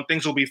white people and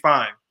things will be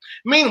fine.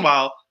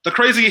 Meanwhile, the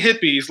crazy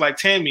hippies like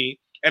Tammy,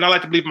 and I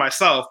like to believe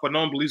myself, but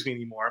no one believes me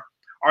anymore,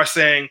 are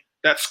saying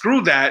that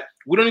screw that,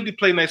 we don't need to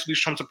play nice with these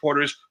Trump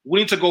supporters. We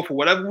need to go for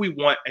whatever we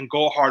want and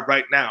go hard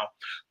right now.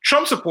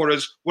 Trump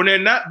supporters, when they're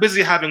not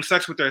busy having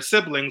sex with their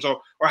siblings or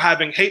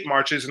having hate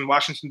marches in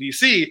Washington,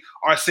 D.C.,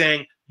 are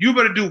saying, you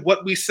better do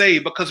what we say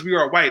because we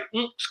are white.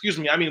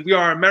 We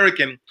are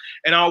American,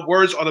 and our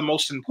words are the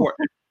most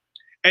important.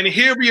 And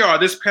here we are,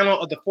 this panel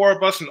of the four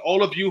of us and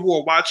all of you who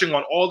are watching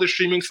on all the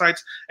streaming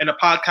sites and the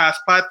podcast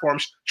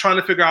platforms, trying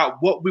to figure out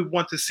what we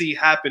want to see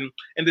happen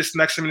in this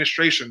next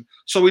administration.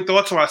 So we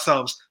thought to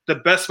ourselves, the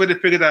best way to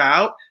figure that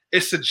out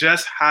is to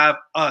just have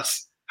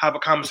us have a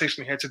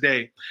conversation here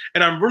today.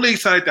 And I'm really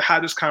excited to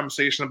have this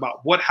conversation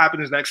about what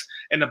happens next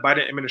in the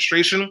Biden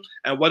administration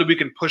and whether we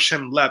can push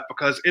him left,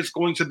 because it's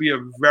going to be a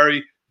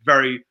very,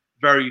 very,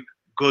 very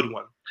good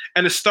one.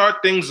 And to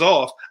start things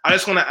off, I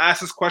just want to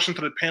ask this question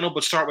to the panel,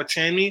 but start with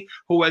Tammy,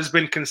 who has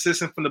been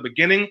consistent from the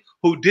beginning,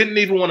 who didn't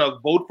even want to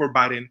vote for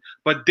Biden,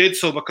 but did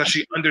so because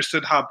she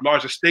understood how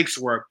large the stakes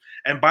were.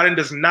 And Biden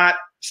does not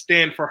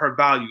stand for her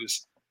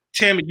values.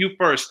 Tammy, you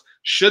first.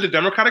 Should the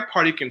Democratic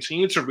Party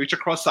continue to reach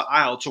across the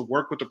aisle to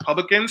work with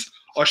Republicans,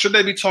 or should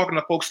they be talking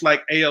to folks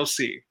like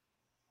AOC?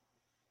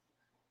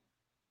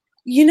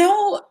 You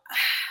know,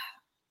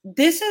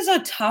 this is a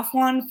tough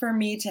one for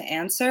me to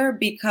answer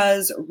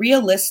because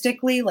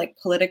realistically, like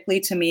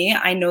politically to me,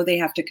 I know they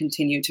have to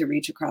continue to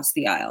reach across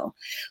the aisle.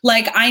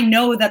 Like, I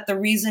know that the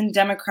reason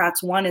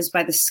Democrats won is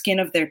by the skin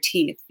of their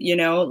teeth, you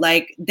know,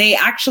 like they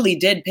actually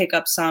did pick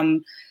up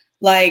some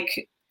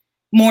like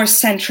more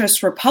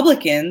centrist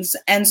Republicans.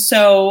 And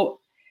so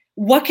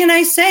what can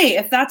I say?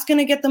 If that's going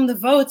to get them the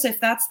votes,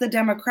 if that's the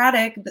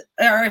Democratic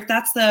or if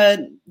that's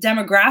the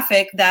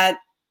demographic that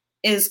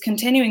is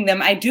continuing them,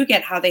 I do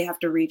get how they have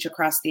to reach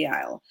across the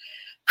aisle.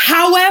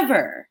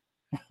 However,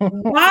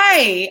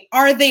 why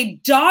are they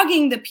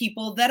dogging the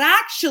people that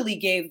actually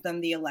gave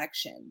them the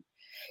election?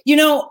 You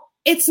know,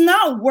 it's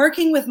not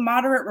working with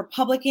moderate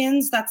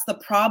Republicans that's the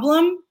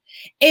problem.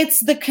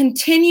 It's the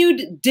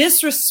continued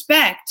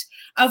disrespect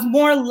of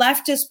more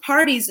leftist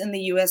parties in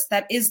the US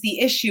that is the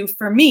issue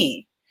for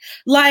me.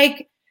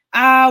 Like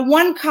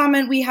one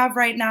comment we have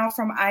right now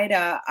from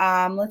Ida,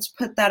 let's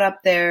put that up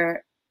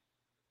there.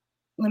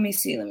 Let me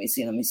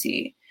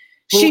see.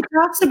 She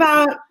talks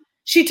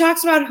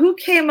about who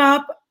came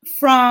up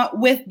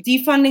with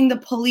defunding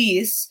the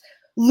police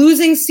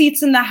losing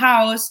seats in the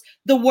House,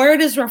 the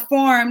word is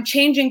reform,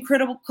 changing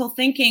critical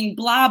thinking,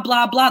 blah,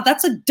 blah, blah.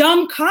 That's a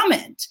dumb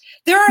comment.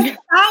 There are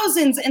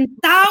thousands and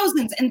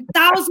thousands and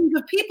thousands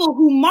of people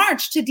who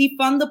marched to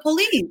defund the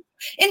police.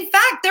 In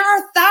fact, there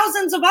are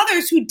thousands of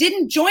others who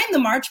didn't join the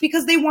march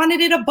because they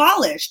wanted it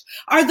abolished.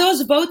 Are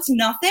those votes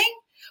nothing?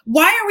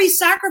 Why are we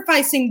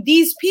sacrificing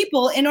these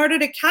people in order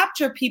to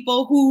capture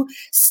people who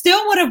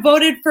still would have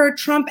voted for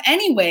Trump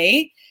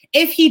anyway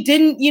if he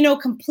didn't,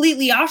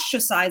 completely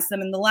ostracize them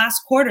in the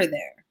last quarter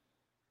there?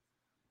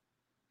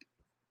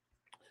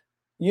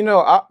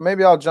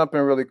 Maybe I'll jump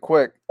in really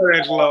quick.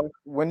 Angelo.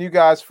 When you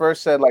guys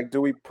first said, like,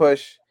 do we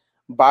push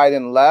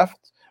Biden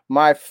left?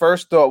 My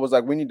first thought was,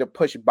 like, we need to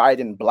push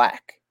Biden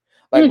black.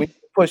 Like, we need to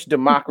push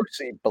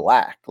democracy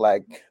black.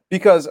 Like,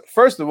 because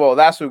first of all,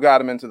 that's who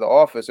got him into the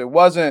office. It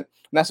wasn't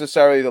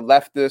necessarily the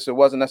leftists. It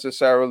wasn't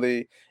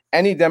necessarily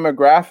any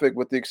demographic,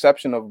 with the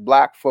exception of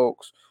black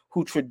folks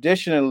who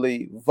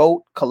traditionally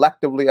vote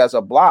collectively as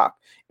a bloc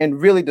and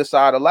really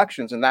decide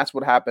elections. And that's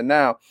what happened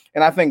now.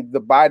 And I think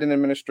the Biden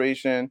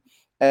administration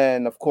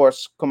and, of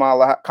course,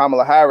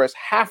 Kamala Harris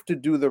have to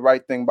do the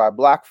right thing by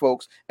black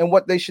folks. And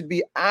what they should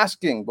be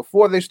asking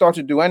before they start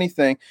to do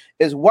anything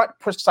is, what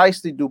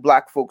precisely do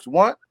black folks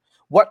want?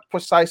 What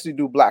precisely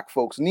do black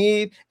folks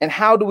need? And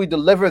how do we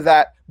deliver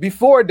that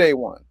before day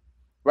one,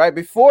 right?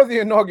 Before the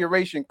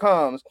inauguration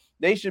comes,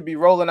 they should be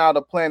rolling out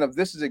a plan of,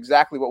 this is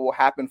exactly what will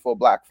happen for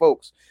black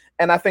folks.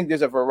 And I think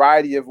there's a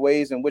variety of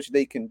ways in which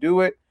they can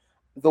do it.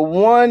 The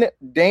one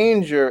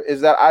danger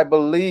is that I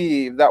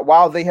believe that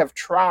while they have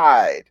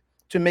tried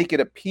to make it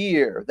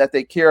appear that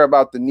they care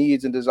about the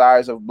needs and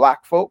desires of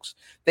black folks,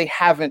 they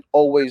haven't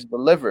always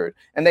delivered.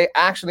 And they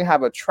actually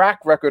have a track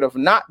record of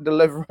not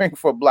delivering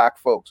for black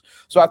folks.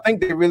 So I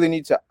think they really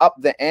need to up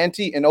the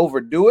ante and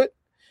overdo it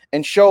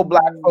and show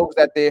black folks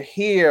that they're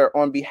here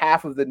on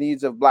behalf of the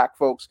needs of black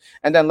folks,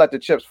 and then let the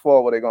chips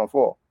fall where they're going to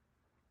fall.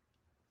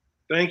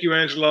 Thank you,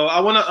 Angelo. I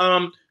want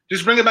to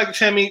just bring it back to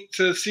Tammy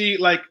to see,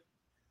 like,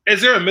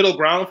 is there a middle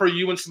ground for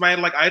you and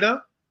somebody like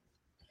Ida?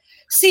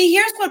 See,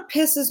 here's what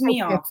pisses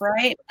me off,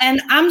 right?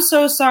 And I'm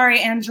so sorry,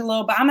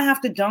 Angelo, but I'm going to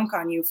have to dunk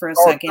on you for a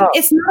second. No.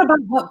 It's not about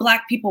what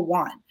black people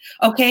want,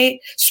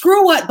 okay?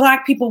 Screw what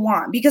black people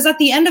want. Because at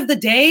the end of the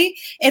day,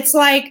 it's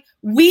like,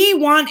 we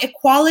want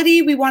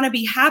equality. We want to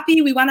be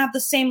happy. We want to have the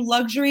same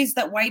luxuries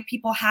that white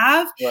people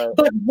have. Right.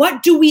 But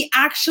what do we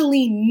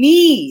actually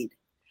need?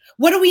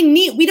 What do we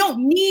need? We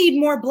don't need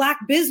more black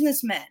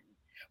businessmen.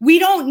 We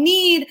don't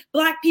need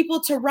black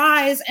people to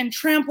rise and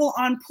trample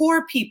on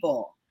poor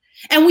people.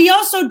 And we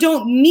also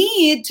don't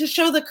need to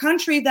show the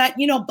country that,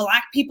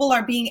 black people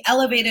are being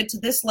elevated to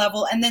this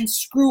level and then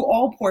screw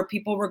all poor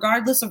people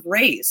regardless of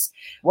race.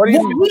 What we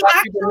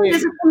actually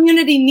as a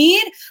community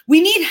need,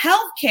 we need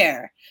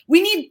healthcare.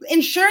 We need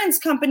insurance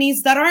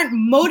companies that aren't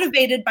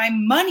motivated by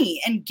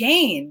money and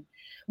gain.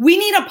 We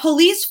need a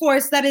police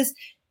force that is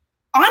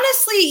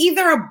honestly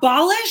either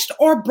abolished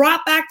or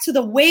brought back to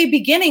the way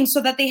beginning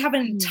so that they have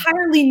an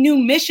entirely new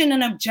mission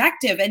and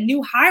objective and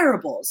new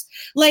hirables.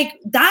 Like,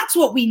 that's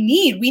what we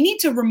need. We need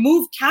to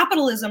remove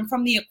capitalism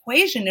from the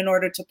equation in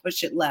order to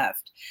push it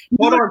left.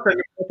 Hold on a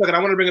second. I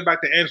want to bring it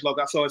back to Angelo.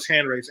 I saw his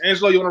hand raised.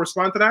 Angelo, you want to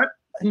respond to that?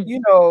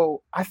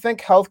 I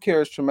think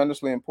healthcare is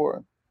tremendously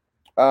important.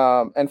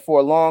 And for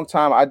a long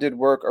time, I did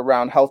work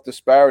around health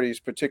disparities,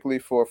 particularly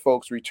for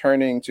folks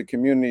returning to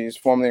communities,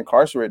 formerly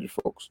incarcerated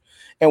folks.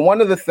 And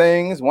one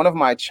of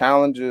my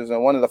challenges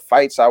and one of the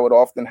fights I would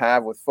often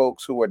have with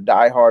folks who were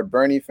diehard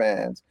Bernie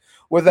fans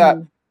were that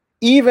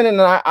even in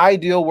an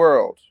ideal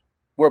world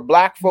where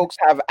black folks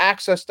have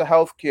access to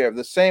healthcare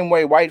the same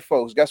way white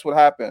folks, guess what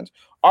happens?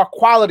 Our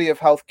quality of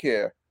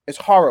healthcare is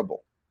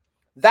horrible.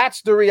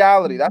 That's the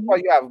reality. That's why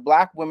you have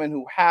black women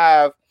who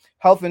have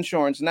health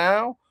insurance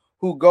now,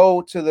 who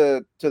go to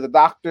the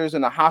doctors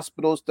and the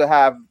hospitals to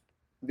have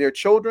their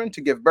children, to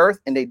give birth,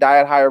 and they die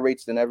at higher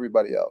rates than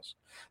everybody else.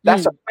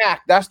 That's a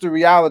fact. That's the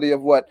reality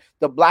of what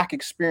the black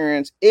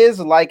experience is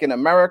like in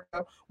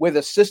America, where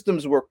the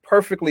systems work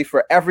perfectly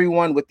for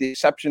everyone with the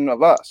exception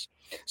of us.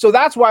 So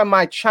that's why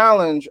my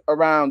challenge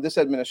around this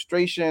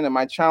administration and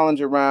my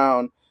challenge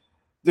around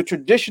the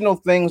traditional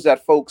things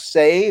that folks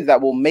say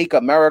that will make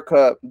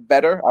America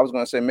better, I was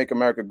going to say make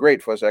America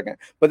great for a second,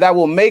 but that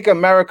will make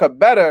America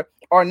better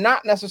are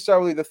not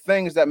necessarily the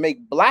things that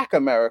make Black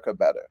America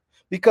better,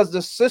 because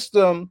the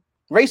system,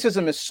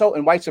 racism is so,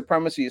 and white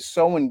supremacy is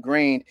so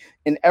ingrained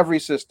in every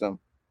system.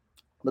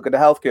 Look at the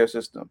healthcare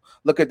system.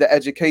 Look at the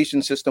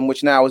education system,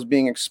 which now is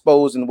being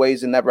exposed in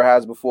ways it never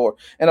has before.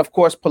 And of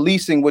course,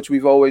 policing, which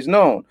we've always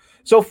known.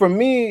 So for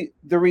me,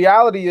 the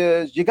reality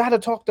is you got to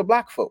talk to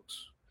Black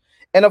folks.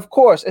 And of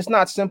course, it's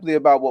not simply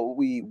about what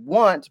we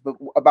want, but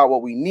about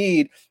what we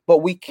need. But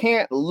we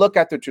can't look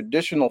at the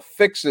traditional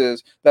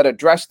fixes that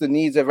address the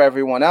needs of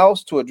everyone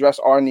else to address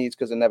our needs,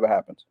 because it never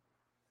happens.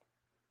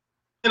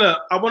 I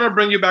want to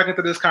bring you back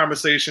into this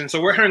conversation.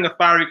 So we're hearing a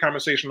fiery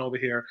conversation over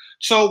here.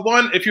 So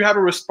one, if you have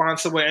a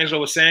response to what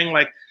Angela was saying,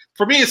 like,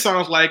 for me, it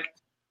sounds like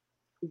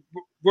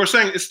we're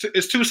saying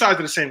it's two sides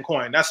of the same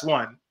coin. That's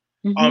one.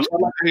 Mhm. So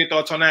I'd like to hear your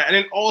thoughts on that. And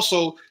then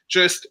also,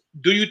 just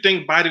do you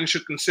think Biden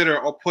should consider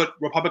or put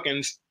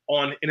Republicans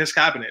in his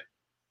cabinet?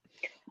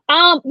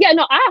 Yeah,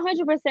 no, I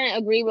 100%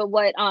 agree with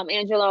what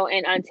Angelo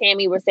and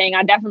Tammy were saying.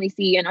 I definitely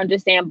see and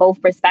understand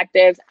both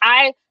perspectives.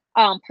 I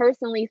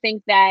personally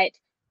think that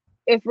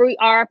if we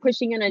are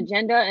pushing an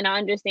agenda, and I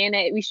understand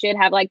that we should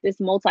have like this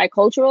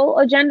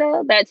multicultural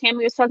agenda that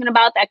Tammy was talking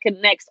about that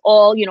connects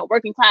all,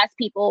 working class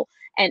people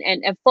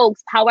and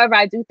folks. However,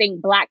 I do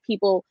think Black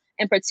people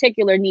in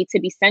particular need to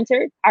be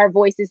centered. Our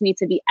voices need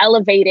to be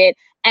elevated.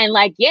 And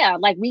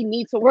we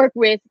need to work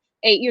with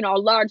a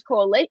large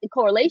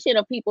correlation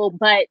of people,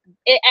 but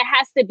it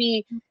has to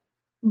be,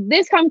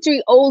 this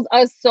country owes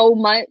us so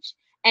much.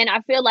 And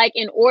I feel like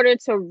in order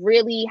to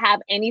really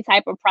have any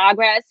type of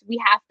progress, we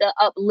have to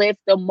uplift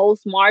the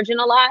most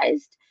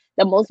marginalized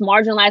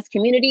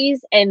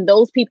communities and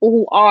those people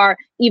who are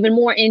even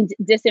more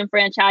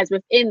disenfranchised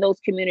within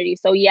those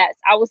communities. So yes,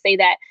 I will say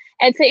that.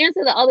 And to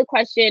answer the other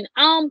question,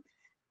 I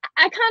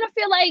kind of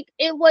feel like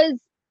it was,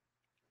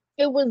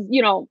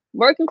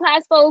 working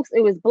class folks,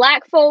 it was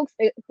Black folks,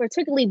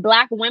 particularly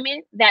Black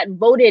women that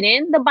voted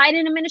in the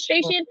Biden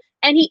administration,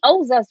 and he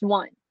owes us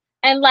one.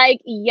 And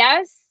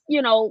yes,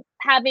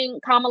 having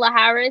Kamala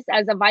Harris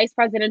as a vice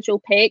presidential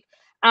pick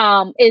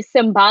is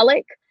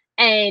symbolic,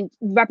 and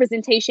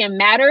representation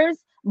matters,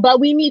 but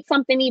we need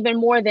something even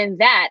more than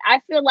that. I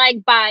feel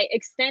like by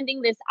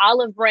extending this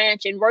olive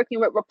branch and working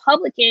with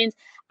Republicans,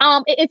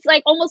 it's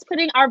like almost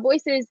putting our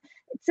voices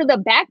to the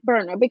back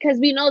burner, because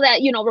we know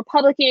that,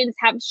 Republicans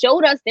have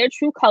showed us their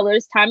true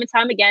colors time and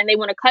time again. They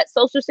want to cut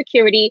Social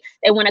Security.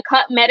 They want to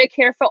cut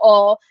Medicare for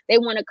all. They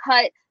want to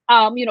cut,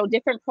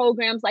 different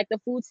programs like the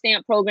food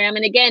stamp program.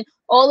 And again,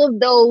 all of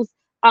those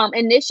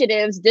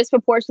initiatives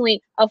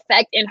disproportionately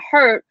affect and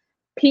hurt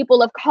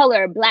people of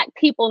color, Black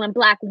people and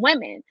Black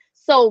women.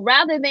 So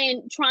rather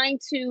than trying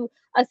to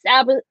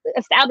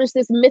establish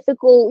this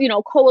mythical,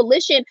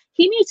 coalition,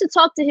 he needs to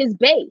talk to his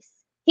base.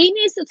 He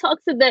needs to talk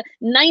to the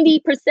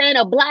 90%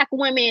 of Black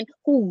women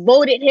who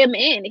voted him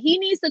in. He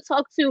needs to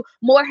talk to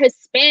more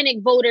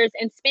Hispanic voters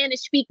and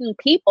Spanish-speaking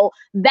people.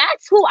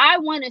 That's who I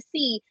want to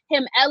see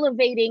him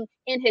elevating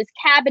in his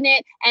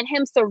cabinet and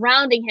him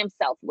surrounding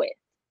himself with.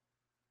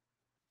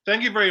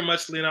 Thank you very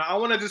much, Lena. I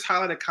want to just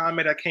highlight a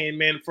comment that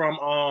came in from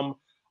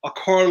a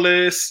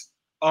Corliss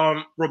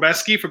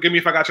Robeski. Forgive me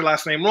if I got your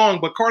last name wrong,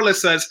 but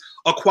Corliss says,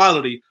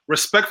 equality,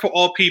 respect for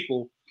all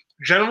people,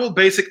 general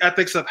basic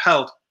ethics of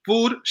health,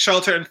 food,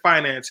 shelter, and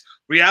finance,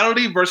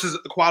 reality versus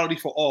equality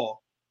for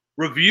all,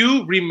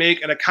 review,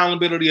 remake, and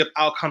accountability of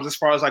outcomes as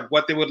far as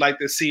what they would like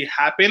to see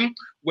happen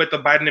with the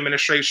Biden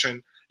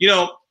administration.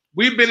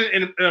 We've been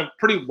in a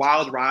pretty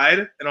wild ride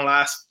in the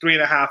last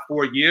 3.5,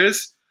 4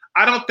 years.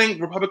 I don't think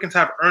Republicans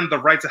have earned the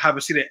right to have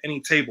a seat at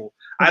any table.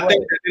 I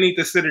think that they need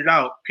to sit it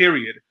out,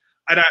 period.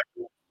 And I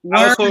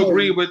also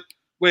agree with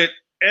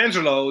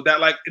Angelo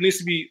that it needs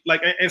to be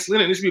and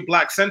Selena, it needs to be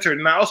Black centered.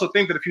 And I also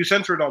think that if you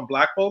center it on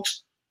Black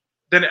folks,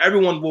 then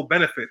everyone will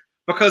benefit,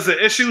 because the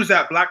issues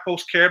that Black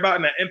folks care about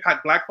and that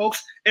impact Black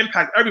folks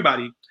impact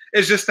everybody.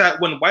 It's just that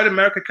when white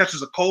America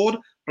catches a cold,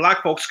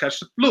 Black folks catch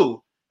the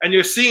flu. And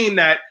you're seeing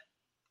that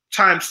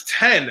times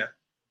 10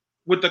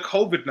 with the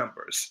COVID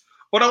numbers.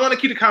 But I want to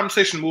keep the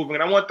conversation moving,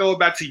 and I want to throw it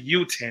back to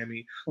you,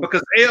 Tammy,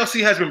 because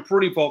AOC has been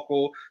pretty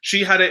vocal.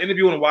 She had an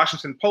interview in the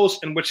Washington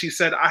Post in which she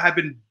said, I have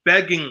been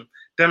begging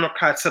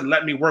Democrats to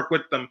let me work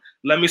with them.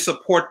 Let me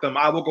support them.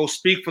 I will go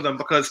speak for them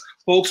because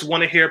folks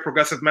want to hear a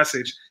progressive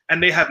message,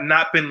 and they have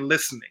not been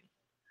listening.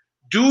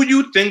 Do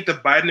you think the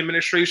Biden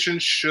administration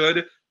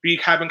should be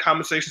having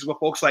conversations with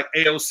folks like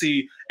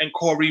AOC and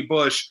Cori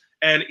Bush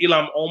and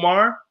Ilhan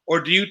Omar?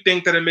 Or do you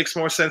think that it makes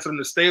more sense for them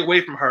to stay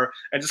away from her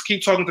and just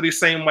keep talking to these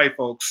same white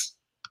folks?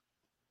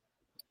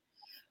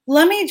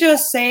 Let me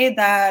just say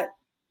that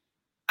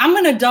I'm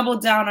going to double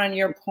down on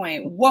your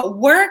point. What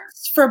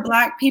works for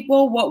Black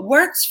people, what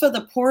works for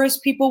the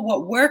poorest people,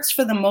 what works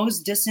for the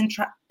most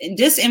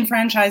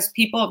disenfranchised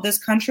people of this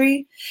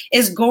country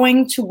is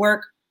going to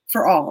work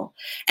for all.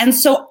 And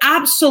so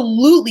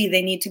absolutely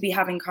they need to be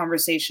having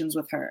conversations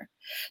with her.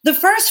 The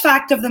first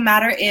fact of the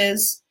matter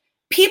is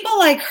people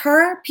like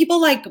her, people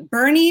like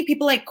Bernie,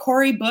 people like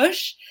Cori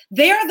Bush,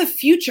 they are the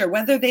future,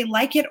 whether they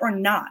like it or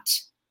not.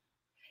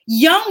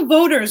 Young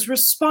voters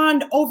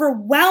respond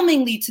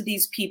overwhelmingly to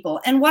these people.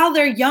 And while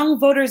they're young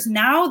voters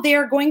now, they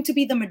are going to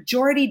be the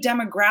majority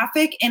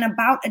demographic in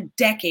about a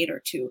decade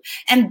or two.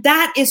 And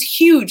that is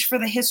huge for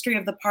the history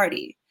of the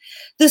party.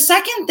 The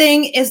second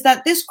thing is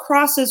that this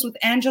crosses with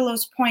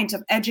Angelo's point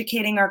of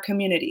educating our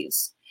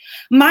communities.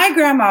 My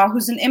grandma,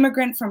 who's an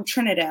immigrant from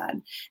Trinidad,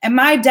 and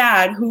my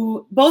dad,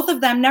 who both of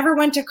them never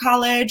went to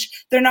college,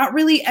 they're not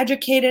really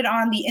educated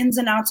on the ins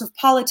and outs of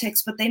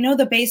politics, but they know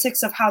the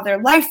basics of how their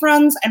life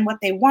runs and what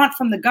they want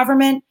from the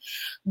government.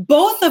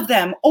 Both of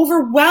them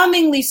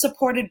overwhelmingly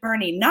supported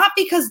Bernie, not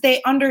because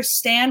they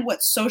understand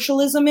what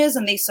socialism is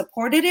and they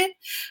supported it,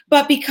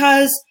 but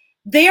because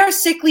they are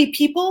sickly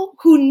people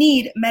who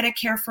need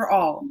Medicare for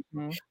all,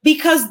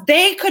 because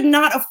they could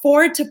not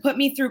afford to put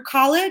me through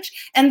college,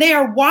 and they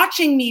are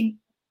watching me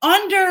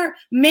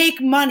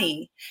make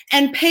money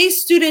and pay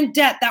student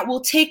debt that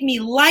will take me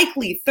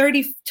likely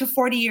 30 to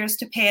 40 years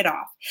to pay it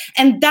off.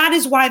 And that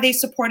is why they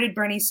supported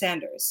Bernie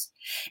Sanders.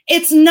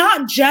 It's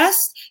not just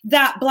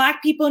that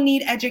Black people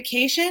need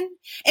education.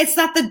 It's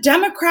that the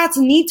Democrats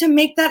need to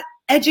make that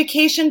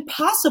education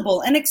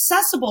possible and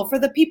accessible for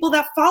the people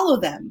that follow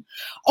them.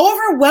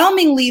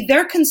 Overwhelmingly,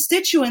 their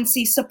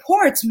constituency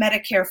supports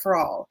Medicare for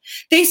all.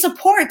 They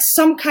support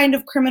some kind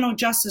of criminal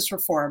justice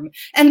reform,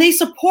 and they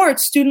support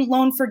student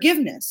loan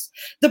forgiveness.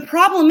 The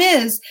problem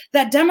is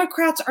that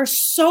Democrats are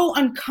so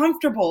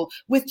uncomfortable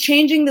with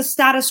changing the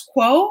status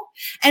quo,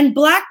 and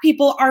Black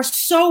people are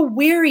so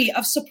weary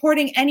of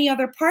supporting any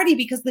other party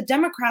because the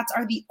Democrats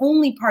are the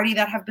only party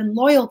that have been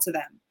loyal to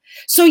them.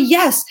 So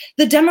yes,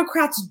 the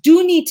Democrats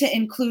do need to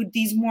include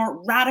these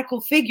more radical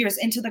figures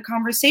into the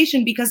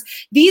conversation because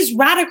these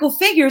radical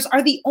figures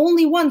are the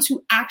only ones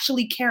who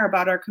actually care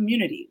about our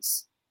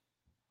communities.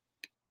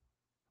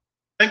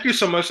 Thank you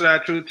so much for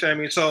that, too,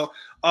 Tammy. So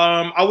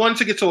I wanted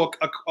to get to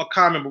a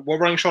comment, but we're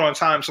running short on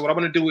time. So what I'm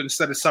going to do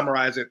instead is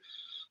summarize it.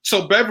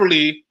 So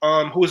Beverly,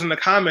 who was in the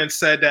comments,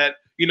 said that,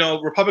 you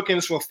know,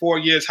 Republicans for 4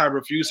 years have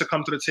refused to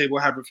come to the table,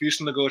 have refused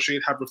to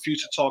negotiate, have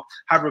refused to talk,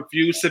 have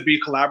refused to be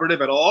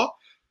collaborative at all.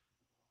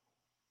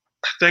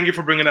 Thank you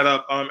for bringing that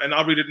up. And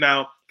I'll read it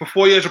now. For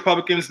 4 years,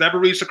 Republicans never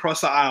reached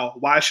across the aisle.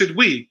 Why should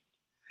we?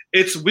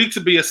 It's weak to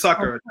be a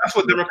sucker. That's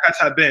what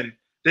Democrats have been.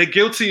 They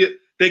guilt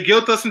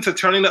us into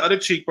turning the other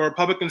cheek, but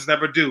Republicans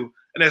never do.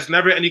 And there's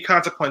never any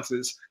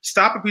consequences.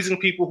 Stop appeasing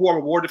people who are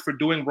rewarded for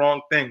doing wrong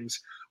things.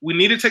 We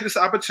need to take this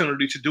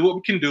opportunity to do what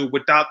we can do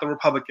without the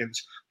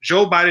Republicans.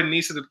 Joe Biden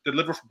needs to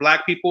deliver for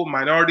Black people,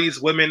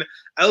 minorities, women,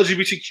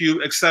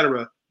 LGBTQ,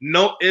 etc.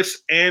 No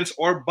ifs, ands,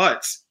 or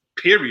buts,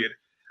 period.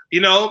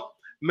 You know,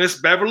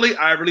 Miss Beverly,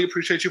 I really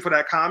appreciate you for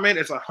that comment.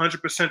 It's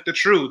 100% the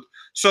truth.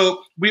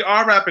 So we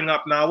are wrapping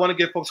up now. I want to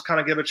give folks kind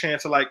of give a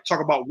chance to like talk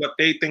about what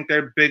they think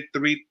their big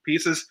three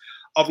pieces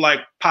of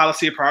like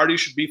policy priorities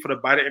should be for the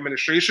Biden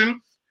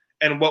administration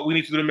and what we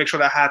need to do to make sure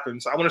that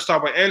happens. I want to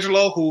start with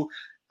Angelo, who,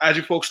 as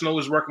you folks know,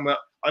 is working with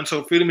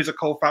Untold Freedom. He's a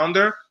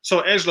co-founder.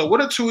 So Angelo,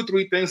 what are 2 or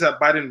 3 things that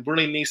Biden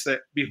really needs to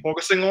be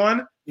focusing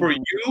on for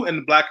you and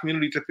the Black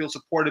community to feel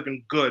supportive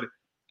and good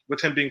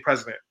with him being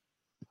president?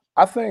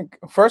 I think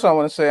first I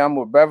want to say I'm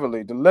with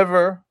Beverly.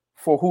 Deliver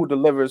for who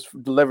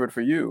delivered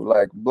for you.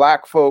 Like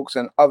Black folks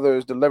and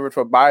others delivered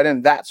for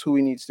Biden. That's who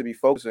he needs to be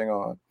focusing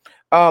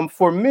on.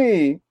 For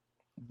me,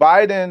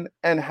 Biden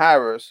and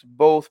Harris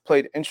both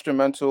played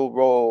instrumental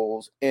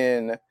roles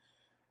in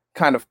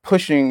kind of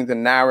pushing the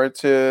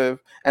narrative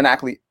and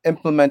actually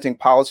implementing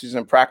policies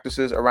and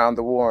practices around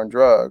the war on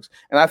drugs.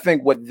 And I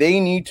think what they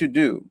need to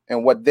do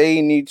and what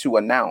they need to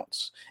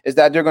announce is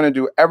that they're going to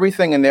do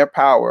everything in their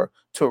power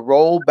to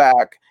roll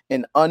back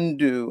and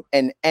undo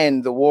and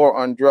end the war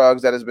on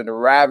drugs that has been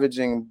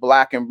ravaging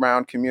Black and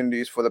brown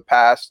communities for the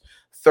past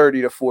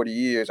 30 to 40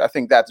 years. I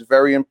think that's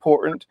very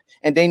important.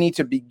 And they need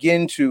to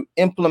begin to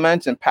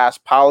implement and pass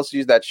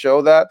policies that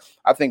show that.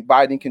 I think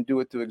Biden can do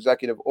it through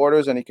executive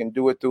orders, and he can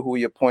do it through who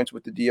he appoints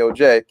with the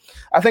DOJ.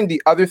 I think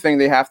the other thing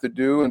they have to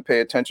do and pay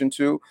attention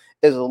to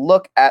is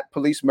look at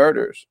police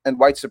murders and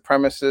white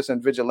supremacists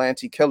and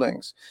vigilante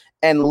killings,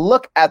 and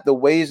look at the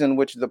ways in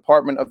which the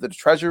Department of the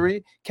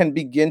Treasury can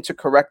begin to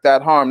correct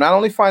that harm, not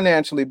only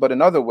financially, but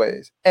in other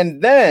ways.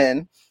 And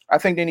then I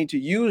think they need to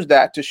use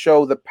that to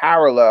show the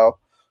parallel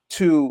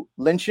to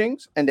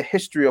lynchings and the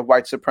history of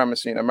white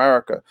supremacy in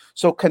America.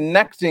 So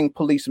connecting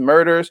police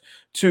murders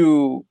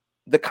to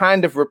the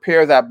kind of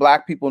repair that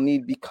Black people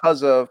need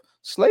because of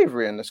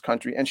slavery in this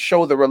country and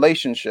show the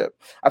relationship.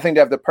 I think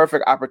they have the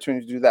perfect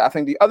opportunity to do that. I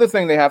think the other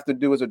thing they have to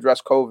do is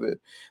address COVID.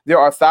 There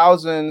are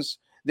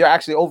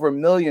actually over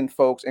 1 million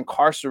folks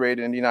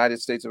incarcerated in the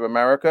United States of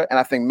America. And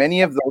I think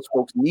many of those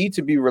folks need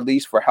to be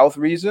released for health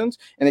reasons,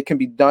 and it can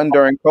be done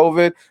during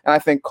COVID. And I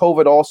think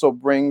COVID also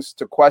brings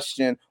to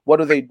question, what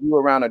do they do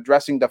around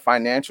addressing the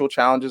financial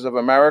challenges of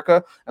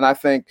America? And I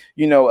think,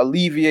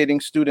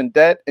 alleviating student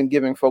debt and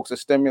giving folks a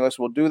stimulus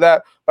will do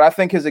that. But I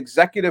think his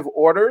executive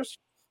orders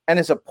and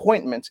his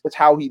appointments, it's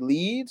how he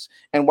leads,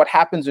 and what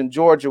happens in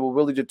Georgia will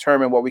really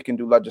determine what we can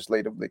do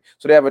legislatively.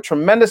 So they have a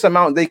tremendous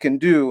amount they can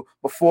do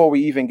before we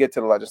even get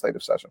to the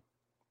legislative session.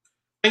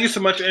 Thank you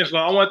so much,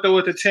 Angela. I want to throw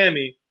it to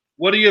Tammy.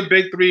 What are your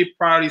big 3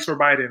 priorities for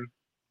Biden?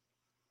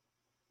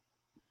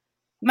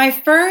 My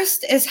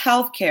first is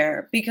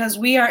healthcare, because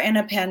we are in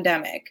a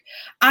pandemic.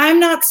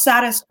 I'm not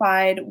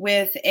satisfied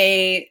with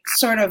a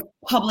sort of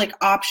public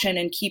option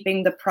in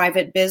keeping the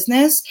private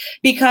business,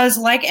 because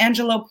like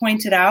Angelo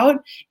pointed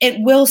out,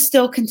 it will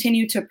still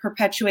continue to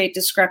perpetuate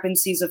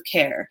discrepancies of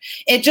care.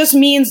 It just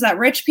means that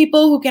rich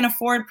people who can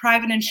afford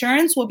private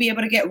insurance will be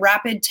able to get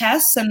rapid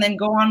tests and then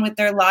go on with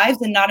their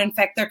lives and not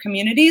infect their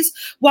communities,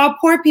 while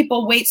poor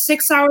people wait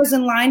 6 hours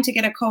in line to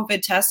get a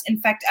COVID test,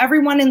 infect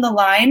everyone in the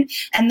line,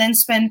 and then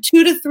spend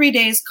 2 to 3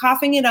 days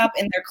coughing it up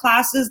in their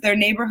classes, their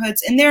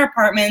neighborhoods, in their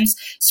apartments,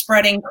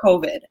 spreading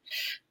COVID.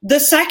 The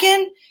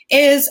second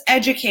is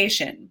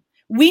education.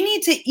 We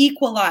need to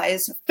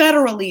equalize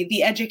federally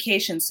the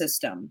education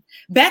system.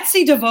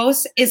 Betsy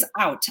DeVos is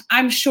out,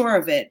 I'm sure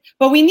of it,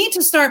 but we need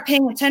to start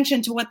paying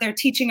attention to what they're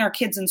teaching our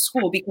kids in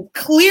school, because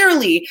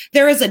clearly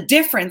there is a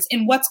difference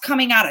in what's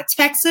coming out of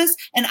Texas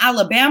and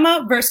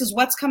Alabama versus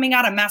what's coming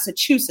out of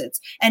Massachusetts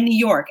and New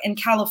York and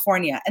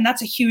California, and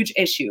that's a huge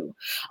issue.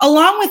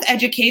 Along with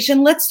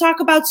education, let's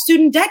talk about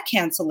student debt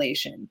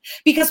cancellation,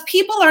 because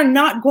people are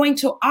not going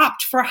to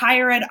opt for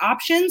higher ed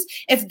options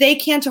if they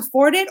can't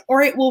afford it,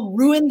 or it will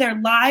ruin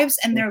their lives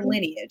and their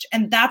lineage.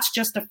 And that's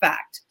just a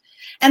fact.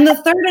 And the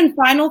third and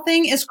final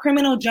thing is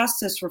criminal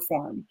justice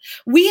reform.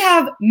 We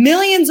have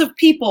millions of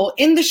people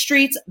in the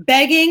streets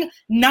begging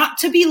not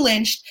to be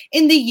lynched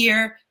in the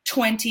year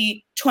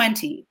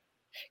 2020.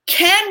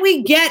 Can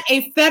we get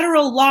a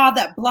federal law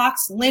that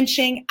blocks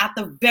lynching at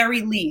the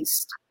very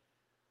least?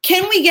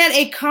 Can we get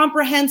a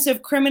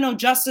comprehensive criminal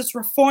justice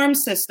reform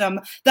system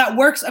that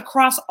works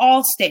across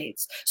all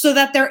states so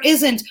that there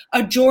isn't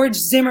a George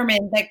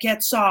Zimmerman that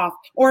gets off,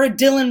 or a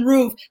Dylan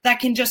Roof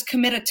that can just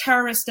commit a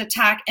terrorist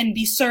attack and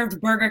be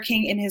served Burger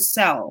King in his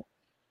cell?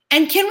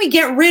 And can we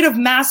get rid of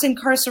mass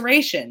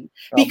incarceration?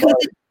 Because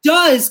it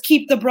does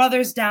keep the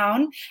brothers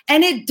down,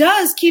 and it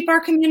does keep our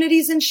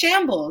communities in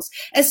shambles,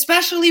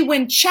 especially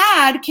when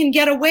Chad can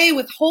get away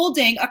with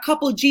holding a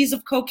couple G's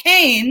of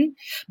cocaine,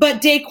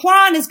 but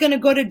Daquan is going to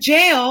go to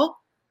jail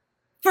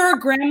for a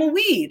gram of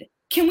weed.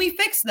 Can we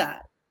fix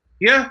that?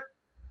 Yeah,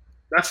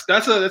 that's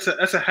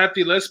a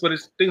hefty list, but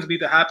things need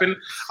to happen.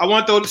 I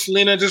want though,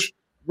 Selena, just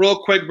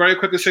real quick, very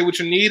quickly say what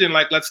you need, and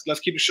let's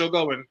keep the show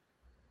going.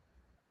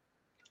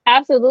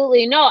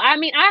 Absolutely. No, I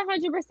mean, I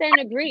 100%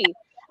 agree.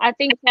 I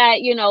think that,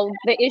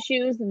 the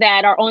issues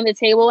that are on the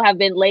table have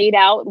been laid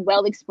out,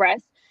 well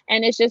expressed,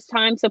 and it's just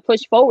time to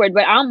push forward.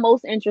 But I'm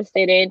most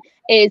interested in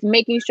is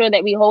making sure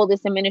that we hold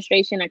this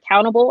administration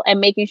accountable and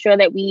making sure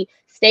that we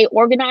stay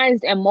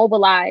organized and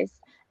mobilized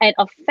and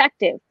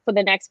effective for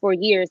the next 4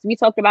 years. We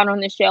talked about on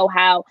the show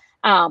how,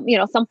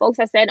 some folks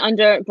have said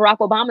under Barack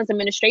Obama's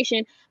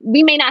administration,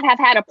 we may not have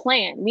had a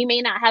plan. We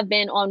may not have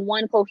been on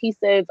one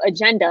cohesive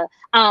agenda,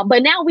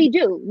 but now we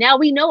do. Now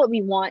we know what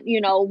we want.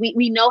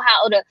 We know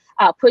how to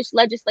push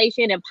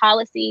legislation and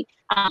policy.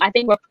 I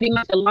think we're pretty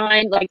much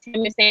aligned, like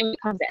Tim was saying, when it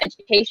comes to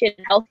education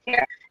and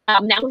healthcare.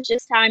 Now it's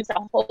just time to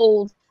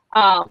hold,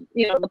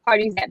 the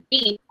parties that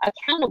be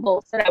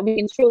accountable so that we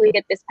can truly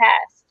get this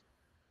passed.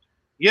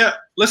 Yeah,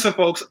 listen,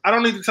 folks, I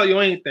don't need to tell you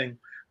anything.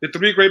 The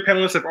three great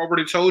panelists have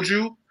already told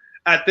you.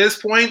 At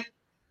this point,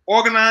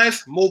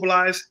 organize,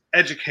 mobilize,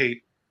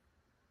 educate,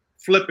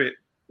 flip it.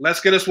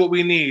 Let's get us what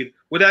we need.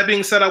 With that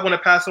being said, I want to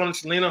pass it on to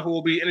Selena, who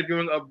will be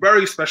interviewing a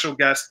very special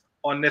guest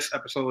on this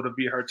episode of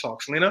Be Heard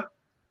Talk. Selena?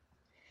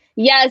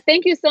 Yes,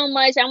 thank you so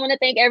much. I want to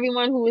thank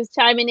everyone who is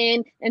chiming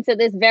in into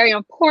this very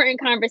important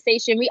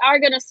conversation. We are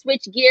going to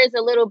switch gears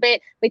a little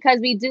bit because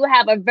we do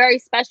have a very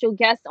special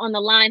guest on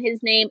the line.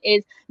 His name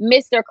is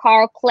Mr.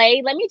 Carl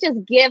Clay. Let me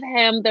just give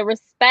him the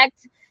respect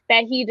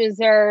that he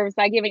deserves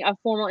by giving a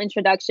formal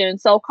introduction.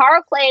 So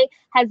Carl Clay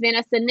has been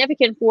a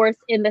significant force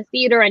in the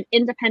theater and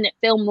independent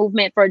film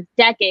movement for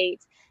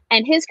decades.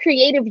 And his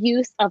creative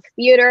use of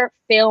theater,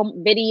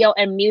 film, video,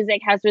 and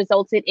music has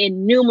resulted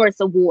in numerous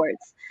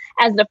awards.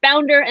 As the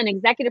founder and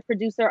executive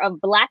producer of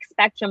Black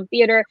Spectrum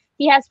Theater,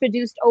 he has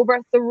produced over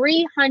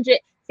 300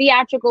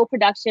 theatrical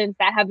productions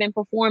that have been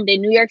performed in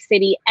New York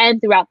City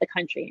and throughout the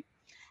country.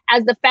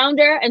 As the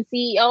founder and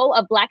CEO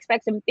of Black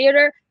Spectrum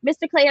Theater,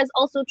 Mr. Clay has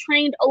also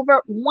trained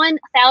over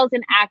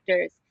 1,000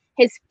 actors.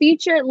 His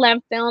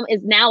feature-length film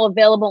is now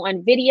available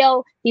on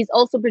video. He's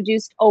also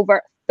produced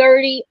over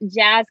 30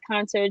 jazz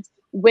concerts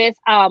with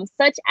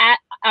such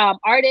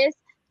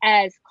artists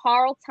as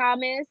Carl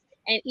Thomas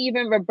and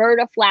even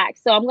Roberta Flack.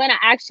 So I'm going to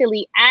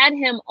actually add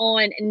him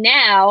on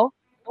now.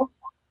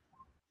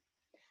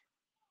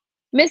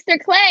 Mr.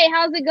 Clay,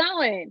 how's it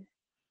going?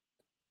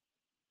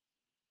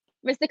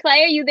 Mr.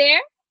 Clay, are you there?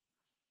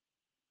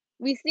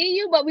 We see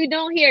you, but we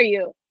don't hear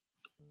you.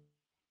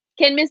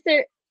 Can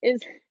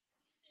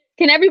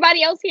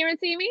everybody else hear and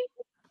see me?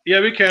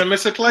 Yeah, we can.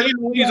 Mr. Clay,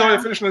 he's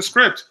already finishing the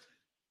script.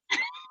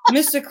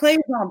 Mr. Clay's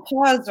on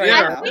pause right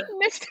now.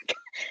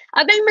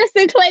 I think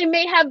Mr. Clay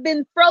may have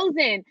been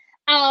frozen.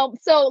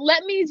 So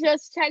let me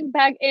just check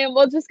back in.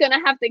 We're just going to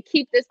have to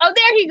keep this. Oh,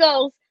 there he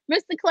goes.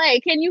 Mr.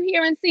 Clay, can you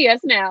hear and see us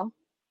now?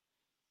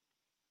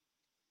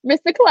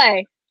 Mr.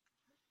 Clay,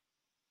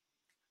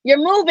 you're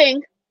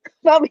moving,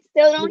 but we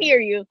still don't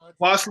hear you.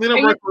 While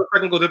Selena works with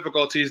technical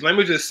difficulties, let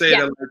me just say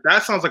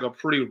that sounds like a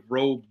pretty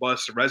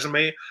robust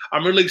resume.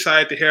 I'm really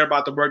excited to hear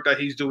about the work that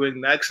he's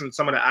doing next and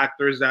some of the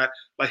actors that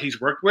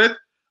he's worked with.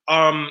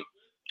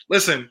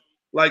 Listen,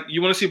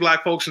 you want to see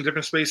Black folks in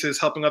different spaces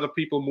helping other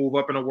people move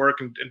up in the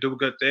work and do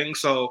good things.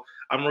 So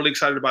I'm really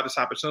excited about this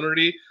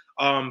opportunity.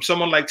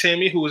 Someone like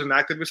Tammy, who is an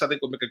activist, I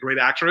think would make a great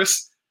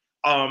actress.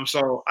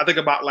 So I think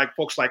about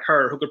folks like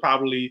her who could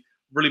probably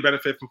really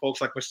benefit from folks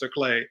like Mr.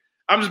 Clay.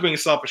 I'm just being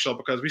selfish though,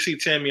 because we see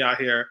Tammy out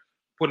here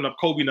putting up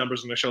Kobe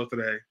numbers on the show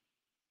today.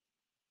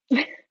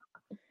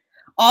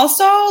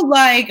 Also,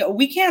 like,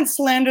 we can't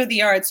slander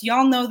the arts.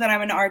 Y'all know that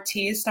I'm an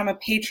artiste. I'm a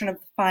patron of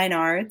the fine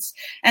arts.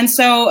 And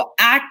so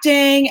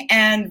acting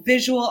and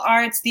visual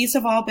arts, these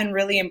have all been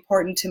really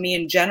important to me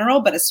in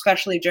general, but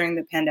especially during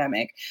the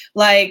pandemic.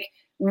 Like,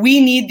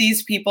 we need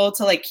these people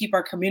to like keep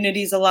our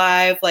communities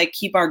alive, like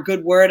keep our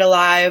good word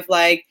alive.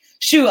 Like,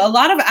 shoot, a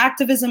lot of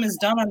activism is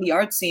done on the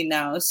art scene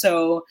now.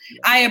 So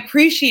I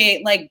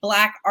appreciate like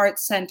Black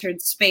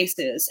art-centered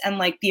spaces and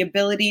like the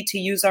ability to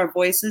use our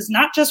voices,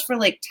 not just for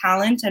like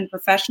talent and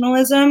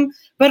professionalism,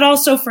 but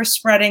also for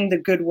spreading the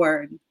good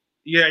word.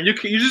 Yeah, and you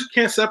just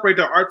can't separate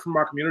the art from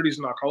our communities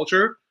and our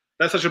culture.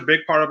 That's such a big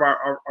part of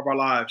our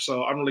lives.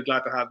 So I'm really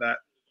glad to have that.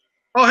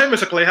 Oh, hey,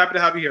 Mr. Clay, happy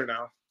to have you here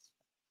now.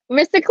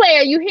 Mr. Clay,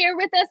 are you here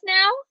with us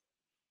now?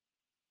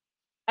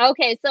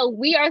 Okay, so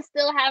we are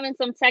still having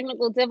some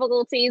technical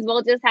difficulties.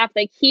 We'll just have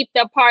to keep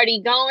the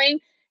party going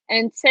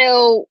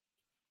until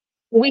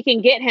we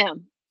can get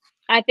him.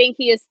 I think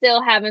he is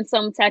still having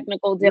some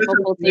technical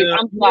difficulties.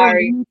 I'm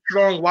sorry.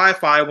 Strong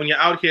Wi-Fi when you're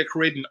out here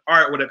creating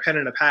art with a pen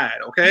and a pad,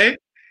 okay?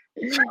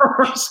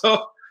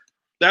 So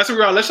that's where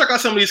we are. Let's check out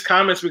some of these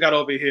comments we got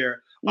over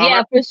here.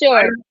 Yeah, for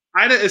sure.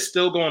 Ida is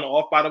still going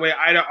off, by the way.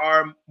 Ida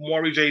R.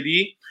 Maury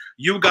JD.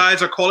 You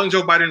guys are calling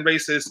Joe Biden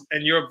racist,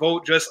 and your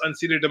vote just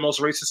unseated the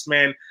most racist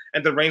man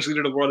and the range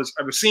leader the world has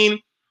ever seen.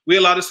 We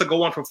allowed this to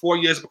go on for 4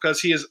 years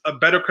because he is a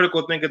better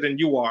critical thinker than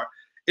you are.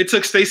 It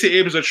took Stacey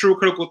Abrams, a true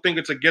critical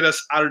thinker, to get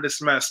us out of this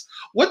mess.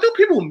 What do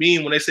people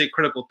mean when they say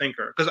critical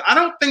thinker? Because I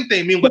don't think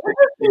they mean what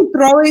they mean.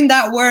 Throwing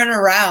that word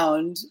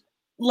around.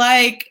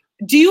 Like,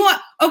 do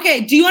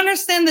you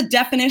understand the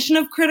definition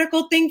of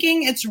critical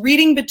thinking? It's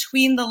reading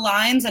between the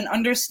lines and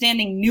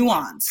understanding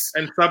nuance.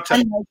 And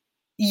subtext.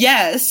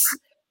 Yes.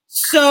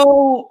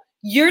 So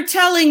you're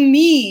telling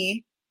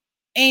me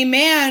a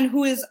man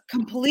who is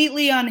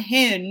completely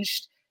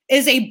unhinged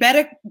is a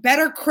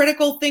better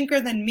critical thinker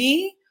than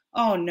me?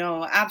 Oh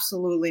no,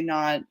 absolutely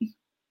not.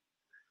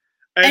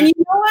 And you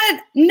know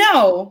what?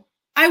 No,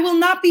 I will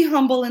not be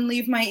humble and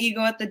leave my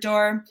ego at the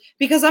door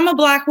because I'm a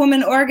Black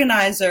woman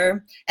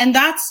organizer. And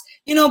that's,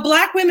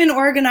 Black women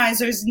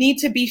organizers need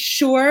to be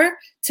sure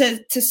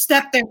to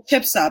step their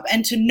chips up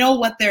and to know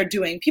what they're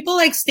doing. People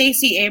like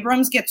Stacey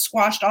Abrams get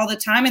squashed all the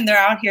time and they're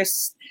out here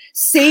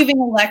saving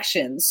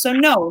elections. So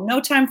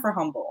no time for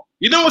humble.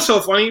 You know what's so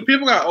funny?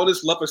 People got all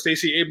this love for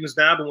Stacey Abrams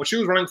now, but when she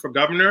was running for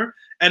governor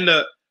and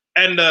at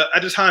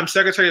the time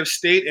Secretary of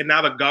State and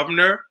now the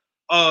governor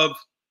of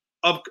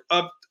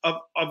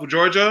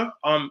Georgia,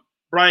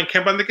 Brian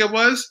Kemp, I think it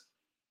was,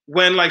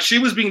 when like she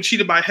was being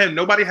cheated by him,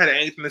 nobody had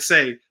anything to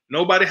say.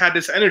 Nobody had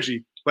this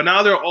energy. But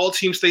now they're all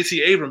team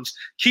Stacey Abrams.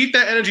 Keep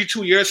that energy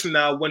 2 years from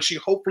now when she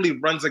hopefully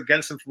runs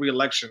against him for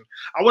re-election.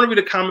 I want to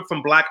read a comment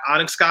from Black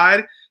Onyx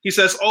Guide. He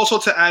says, also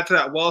to add to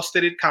that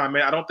well-stated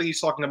comment, I don't think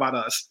he's talking about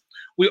us.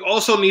 We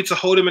also need to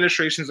hold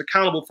administrations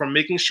accountable for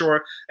making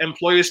sure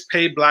employers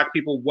pay Black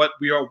people what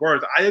we are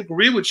worth. I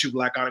agree with you,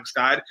 Black Onyx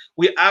Guide.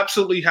 We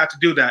absolutely have to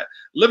do that.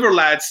 Liver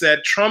Lad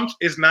said, Trump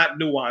is not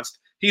nuanced.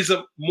 He's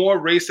a more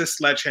racist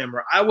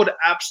sledgehammer. I would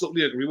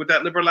absolutely agree with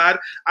that, Liver Lad.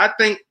 I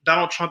think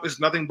Donald Trump is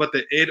nothing but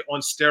the id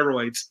on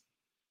steroids.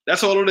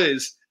 That's all it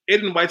is.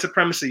 Id and white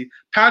supremacy.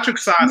 Patrick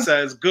Saad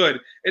says, good.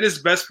 It is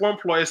best for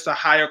employers to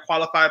hire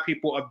qualified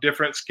people of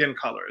different skin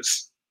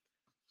colors.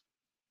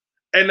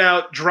 And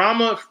now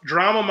Drama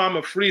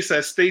Mama Free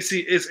says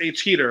Stacey is a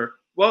cheater.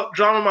 Well,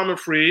 Drama Mama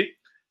Free,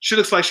 she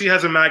looks like she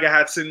has a MAGA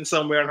hat sitting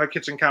somewhere on her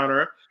kitchen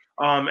counter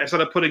instead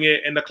of putting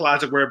it in the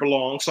closet where it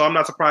belongs. So I'm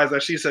not surprised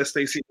that she says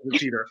Stacey is a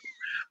cheater.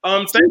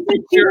 Thank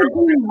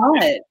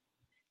you.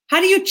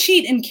 How do you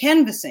cheat in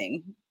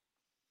canvassing?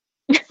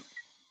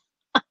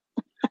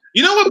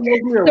 You know what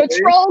blows me away?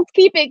 The trolls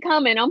keep it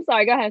coming. I'm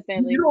sorry. Go ahead,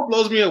 Stanley. You know what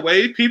blows me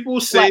away? People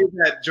say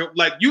that,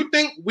 like, you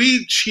think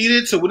we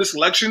cheated to win this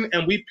election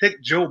and we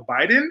picked Joe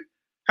Biden?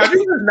 Have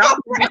you not?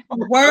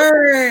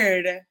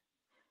 Word.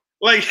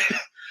 Like,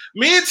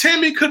 me and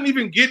Tammy couldn't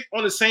even get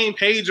on the same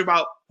page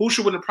about who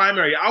should win the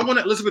primary. I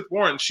wanted Elizabeth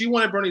Warren. She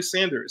wanted Bernie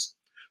Sanders.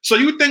 So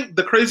you think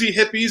the crazy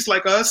hippies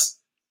like us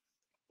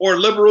or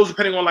liberals,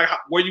 depending on like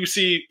where you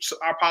see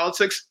our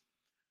politics,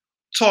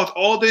 talked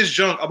all this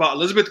junk about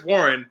Elizabeth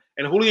Warren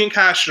and Julian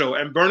Castro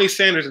and Bernie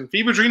Sanders and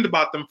fever dreamed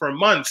about them for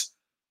months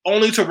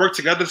only to work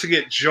together to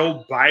get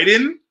Joe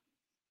Biden?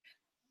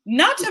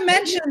 Not to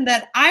mention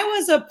that I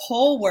was a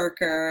poll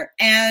worker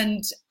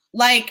and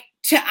like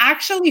to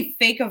actually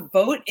fake a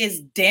vote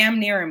is damn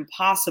near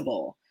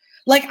impossible.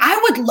 Like, I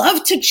would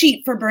love to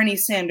cheat for Bernie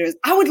Sanders.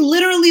 I would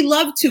literally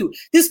love to.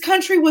 This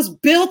country was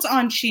built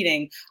on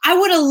cheating. I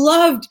would have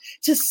loved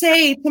to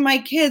say to my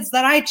kids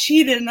that I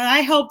cheated and I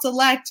helped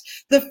elect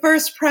the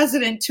first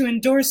president to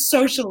endorse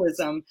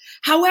socialism.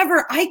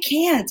 However, I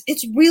can't.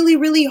 It's really,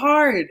 really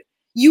hard.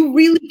 You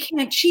really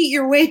can't cheat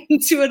your way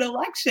into an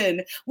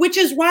election, which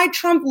is why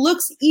Trump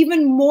looks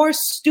even more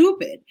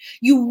stupid.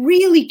 You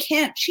really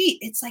can't cheat.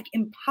 It's like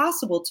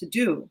impossible to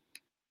do.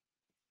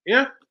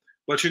 Yeah.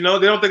 But, you know,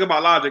 they don't think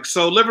about logic.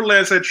 So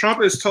Liberland said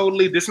Trump is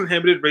totally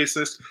disinhibited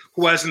racist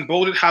who has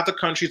emboldened half the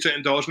country to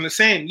indulge in the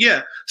same.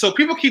 Yeah. So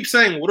people keep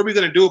saying, what are we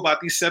going to do about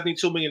these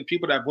 72 million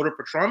people that voted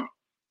for Trump?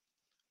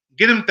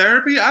 Get him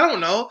therapy? I don't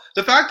know.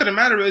 The fact of the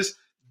matter is,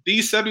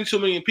 these 72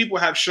 million people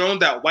have shown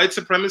that white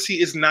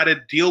supremacy is not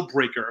a deal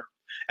breaker.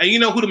 And you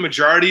know who the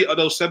majority of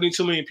those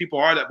 72 million people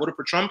are that voted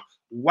for Trump?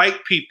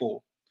 White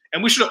people.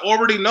 And we should have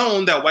already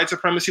known that white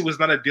supremacy was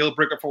not a deal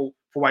breaker for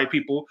white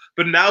people,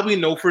 but now we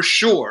know for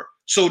sure.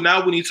 So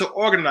now we need to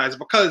organize,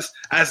 because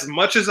as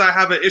much as I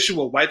have an issue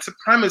with white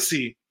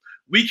supremacy,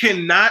 we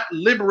cannot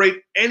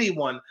liberate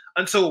anyone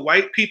until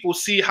white people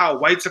see how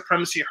white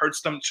supremacy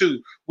hurts them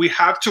too. We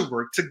have to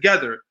work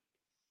together.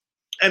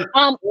 And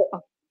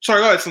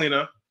sorry, go ahead,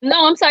 Selena.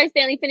 No, I'm sorry,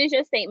 Stanley. Finish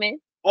your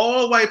statement.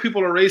 All white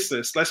people are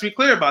racist. Let's be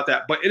clear about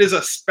that. But it is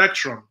a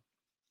spectrum.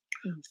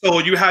 So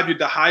you have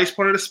the highest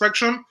point of the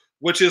spectrum,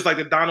 which is like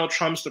the Donald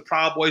Trumps, the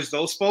Proud Boys,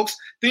 those folks.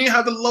 Then you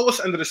have the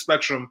lowest end of the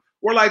spectrum,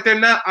 where like they're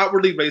not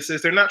outwardly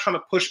racist. They're not trying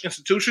to push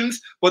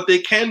institutions, but they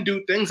can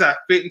do things that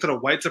fit into the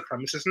white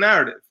supremacist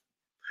narrative.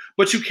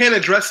 But you can't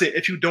address it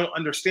if you don't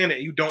understand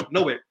it, you don't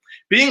know it.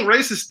 Being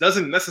racist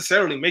doesn't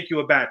necessarily make you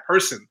a bad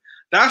person.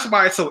 That's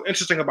why it's so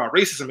interesting about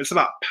racism. It's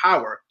about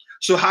power.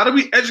 So how do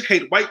we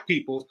educate white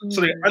people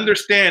so they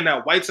understand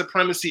that white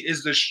supremacy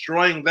is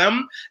destroying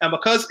them? And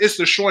because it's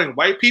destroying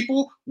white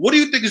people, what do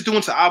you think it's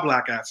doing to our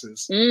black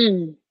asses?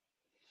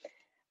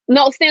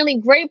 No, Stanley,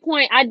 great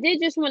point. I did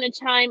just want to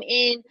chime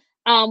in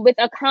with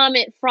a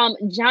comment from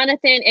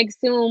Jonathan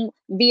Exum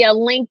via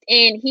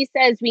LinkedIn. He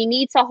says we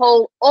need to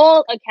hold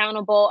all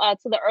accountable.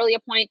 To the earlier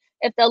point,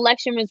 if the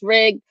election was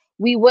rigged,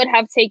 we would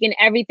have taken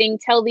everything.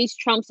 Tell these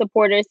Trump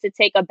supporters to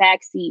take a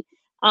backseat.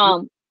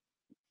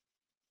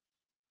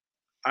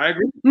 I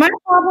agree. My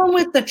problem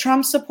with the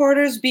Trump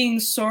supporters being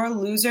sore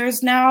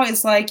losers now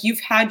is like, you've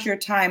had your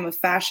time of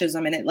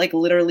fascism and it like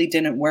literally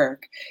didn't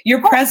work.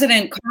 Your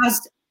president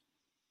caused.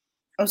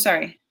 Oh,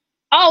 sorry.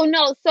 Oh,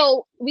 no.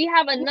 So we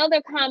have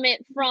another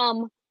comment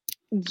from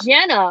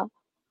Jenna,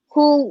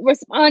 who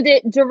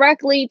responded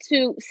directly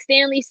to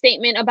Stanley's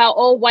statement about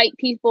all white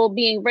people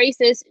being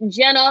racist.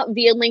 Jenna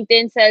via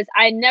LinkedIn says,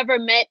 I never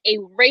met a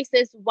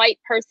racist white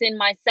person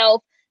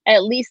myself,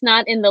 at least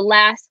not in the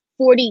last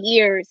 40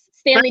 years.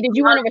 Stanley, did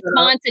you want to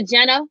respond to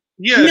Jenna?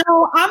 Yeah.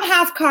 No, I'm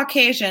half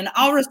Caucasian.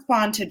 I'll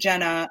respond to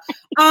Jenna.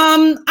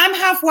 I'm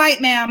half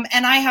white, ma'am,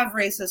 and I have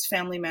racist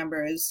family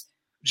members.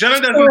 Jenna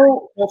doesn't have a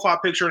profile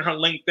picture in her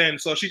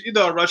LinkedIn, so she's either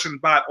a Russian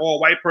bot or a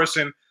white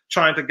person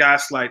trying to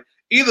gaslight.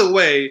 Either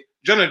way,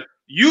 Jenna,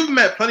 you've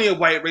met plenty of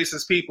white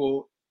racist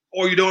people,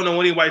 or you don't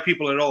know any white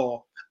people at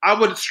all. I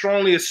would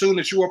strongly assume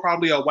that you are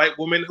probably a white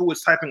woman who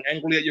is typing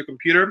angrily at your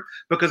computer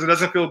because it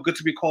doesn't feel good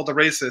to be called a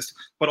racist.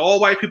 But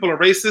all white people are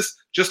racist,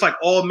 just like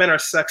all men are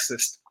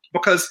sexist,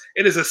 because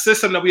it is a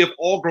system that we have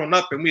all grown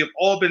up in. We have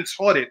all been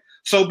taught it.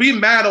 So be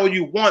mad all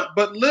you want,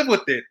 but live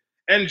with it.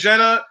 And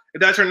Jenna,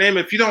 if that's her name,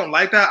 if you don't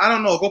like that, I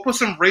don't know, go put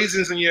some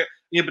raisins in your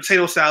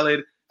potato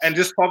salad and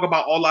just talk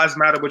about all lives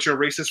matter with your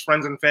racist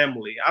friends and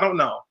family. I don't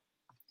know.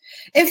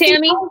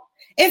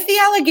 If the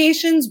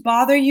allegations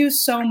bother you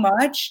so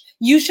much,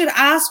 you should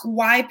ask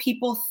why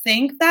people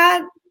think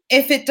that.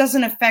 If it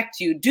doesn't affect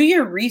you, do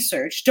your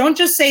research. Don't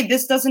just say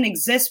this doesn't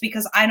exist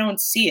because I don't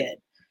see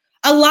it.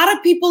 A lot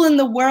of people in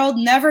the world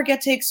never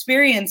get to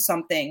experience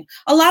something.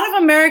 A lot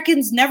of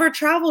Americans never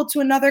travel to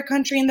another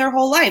country in their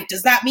whole life.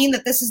 Does that mean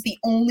that this is the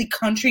only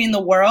country in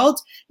the world?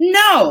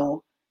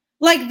 No.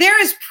 Like,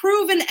 there is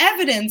proven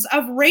evidence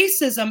of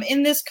racism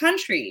in this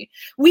country.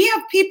 We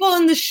have people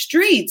in the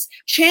streets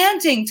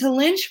chanting to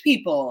lynch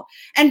people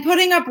and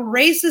putting up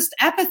racist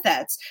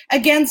epithets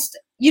against,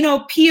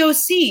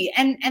 POC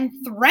and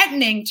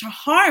threatening to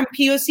harm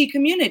POC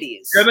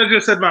communities. Jenna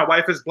just said my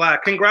wife is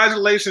black.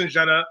 Congratulations,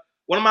 Jenna.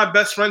 One of my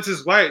best friends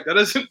is white. That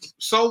doesn't,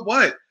 so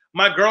what?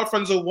 My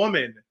girlfriend's a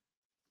woman.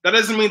 That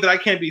doesn't mean that I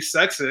can't be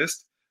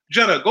sexist.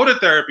 Jenna, go to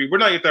therapy. We're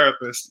not your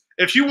therapist.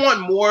 If you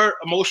want more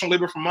emotional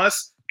labor from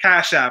us,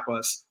 Cash App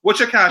us. What's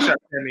your Cash App,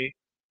 Penny?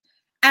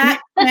 At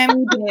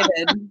Stanley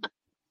David.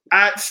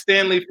 At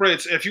Stanley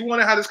Fritz. If you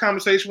want to have this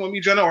conversation with me,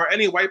 Jenna, or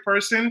any white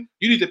person,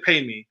 you need to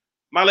pay me.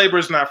 My labor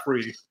is not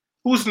free.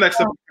 Who's next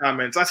in the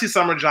comments? I see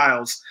Summer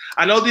Giles.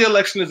 I know the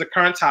election is a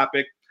current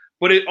topic,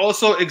 but it's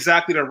also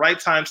exactly the right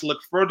time to look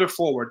further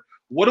forward.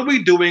 What are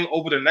we doing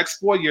over the next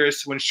 4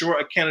 years to ensure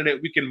a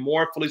candidate we can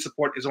more fully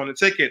support is on the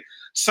ticket?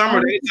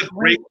 Summer, it's a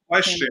great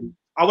question.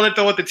 I want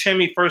to throw it to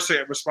Tammy first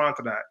to respond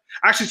to that.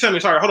 Actually, Tammy,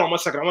 sorry, hold on 1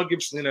 second. I want to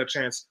give Selena a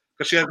chance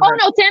because she has. Oh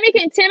no, Tammy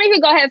can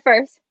go ahead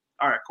first.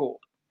 All right,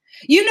 cool.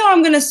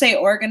 I'm going to say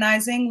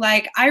organizing.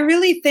 Like, I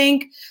really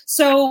think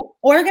so.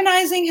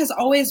 Organizing has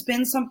always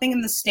been something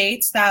in the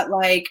States that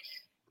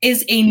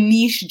is a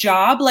niche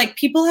job. Like,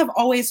 people have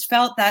always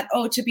felt that,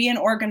 to be an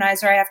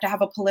organizer, I have to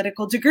have a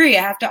political degree.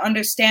 I have to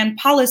understand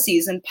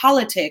policies and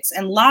politics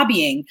and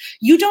lobbying.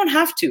 You don't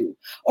have to.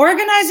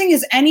 Organizing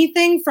is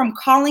anything from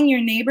calling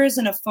your neighbors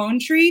in a phone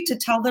tree to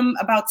tell them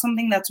about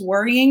something that's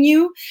worrying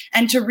you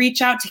and to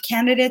reach out to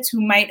candidates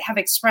who might have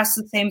expressed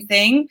the same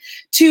thing,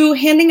 to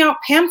handing out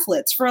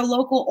pamphlets for a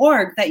local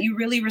org that you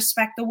really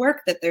respect the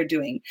work that they're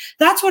doing.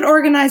 That's what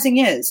organizing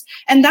is.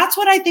 And that's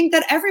what I think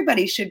that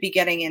everybody should be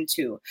getting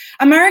into.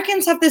 American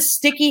Americans have this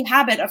sticky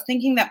habit of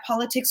thinking that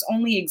politics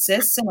only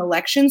exists in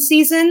election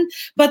season,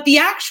 but the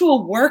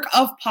actual work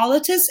of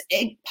politics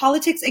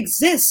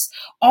exists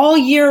all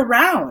year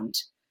round.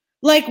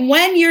 Like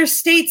when your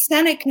state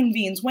Senate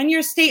convenes, when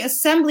your state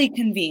assembly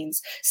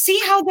convenes, see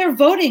how they're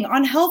voting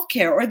on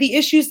healthcare or the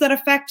issues that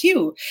affect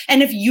you.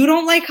 And if you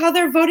don't like how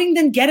they're voting,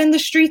 then get in the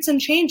streets and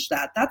change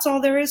that. That's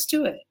all there is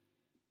to it.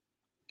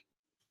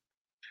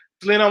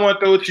 Selena, I want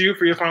to throw it to you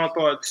for your final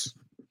thoughts.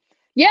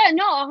 Yeah,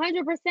 no,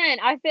 100%.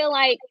 I feel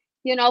like,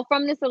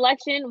 from this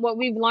election, what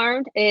we've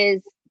learned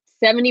is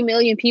 70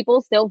 million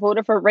people still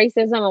voted for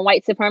racism and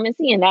white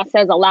supremacy. And that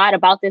says a lot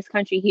about this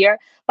country here.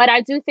 But I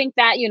do think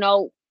that,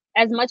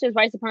 as much as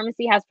white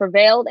supremacy has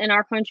prevailed in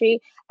our country,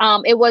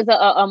 it was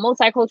a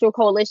multicultural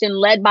coalition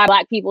led by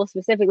Black people,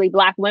 specifically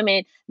Black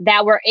women,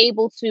 that were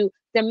able to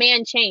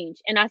demand change.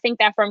 And I think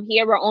that from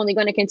here, we're only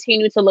going to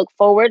continue to look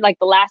forward, like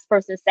the last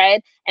person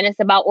said. And it's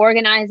about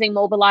organizing,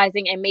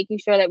 mobilizing, and making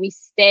sure that we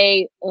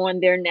stay on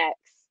their necks.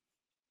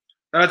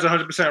 That's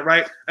 100%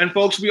 right. And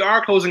folks, we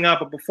are closing out.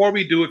 But before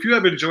we do, if you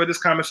have enjoyed this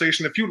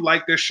conversation, if you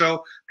like this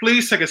show,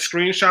 please take a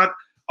screenshot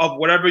of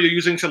whatever you're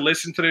using to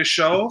listen to this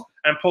show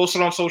and post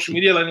it on social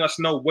media, letting us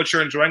know what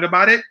you're enjoying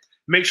about it.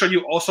 Make sure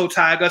you also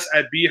tag us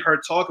at Be Heard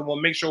Talk, and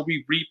we'll make sure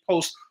we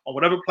repost on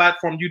whatever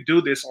platform you do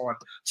this on.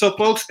 So,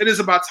 folks, it is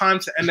about time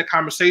to end the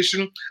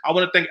conversation. I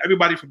want to thank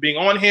everybody for being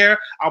on here.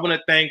 I want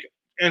to thank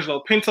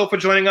Angelo Pinto for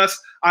joining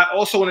us. I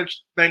also want to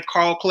thank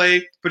Carl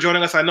Clay for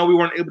joining us. I know we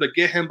weren't able to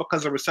get him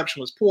because the reception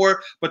was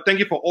poor, but thank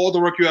you for all the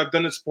work you have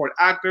done to support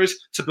actors,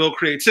 to build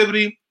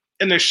creativity,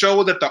 and to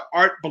show that the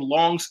art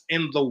belongs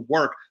in the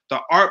work. The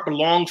art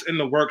belongs in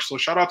the work. So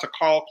shout out to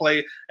Carl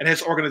Clay and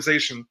his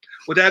organization.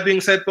 With that being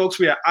said, folks,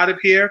 we are out of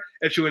here.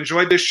 If you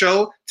enjoyed this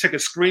show, take a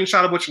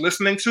screenshot of what you're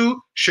listening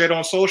to, share it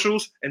on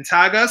socials, and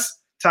tag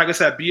us. Tag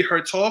us at Be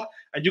Heard Talk.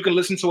 And you can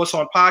listen to us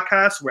on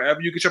podcasts, wherever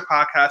you get your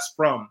podcasts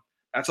from.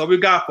 That's all we've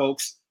got,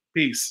 folks.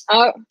 Peace.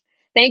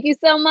 Thank you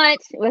so much.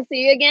 We'll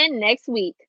see you again next week.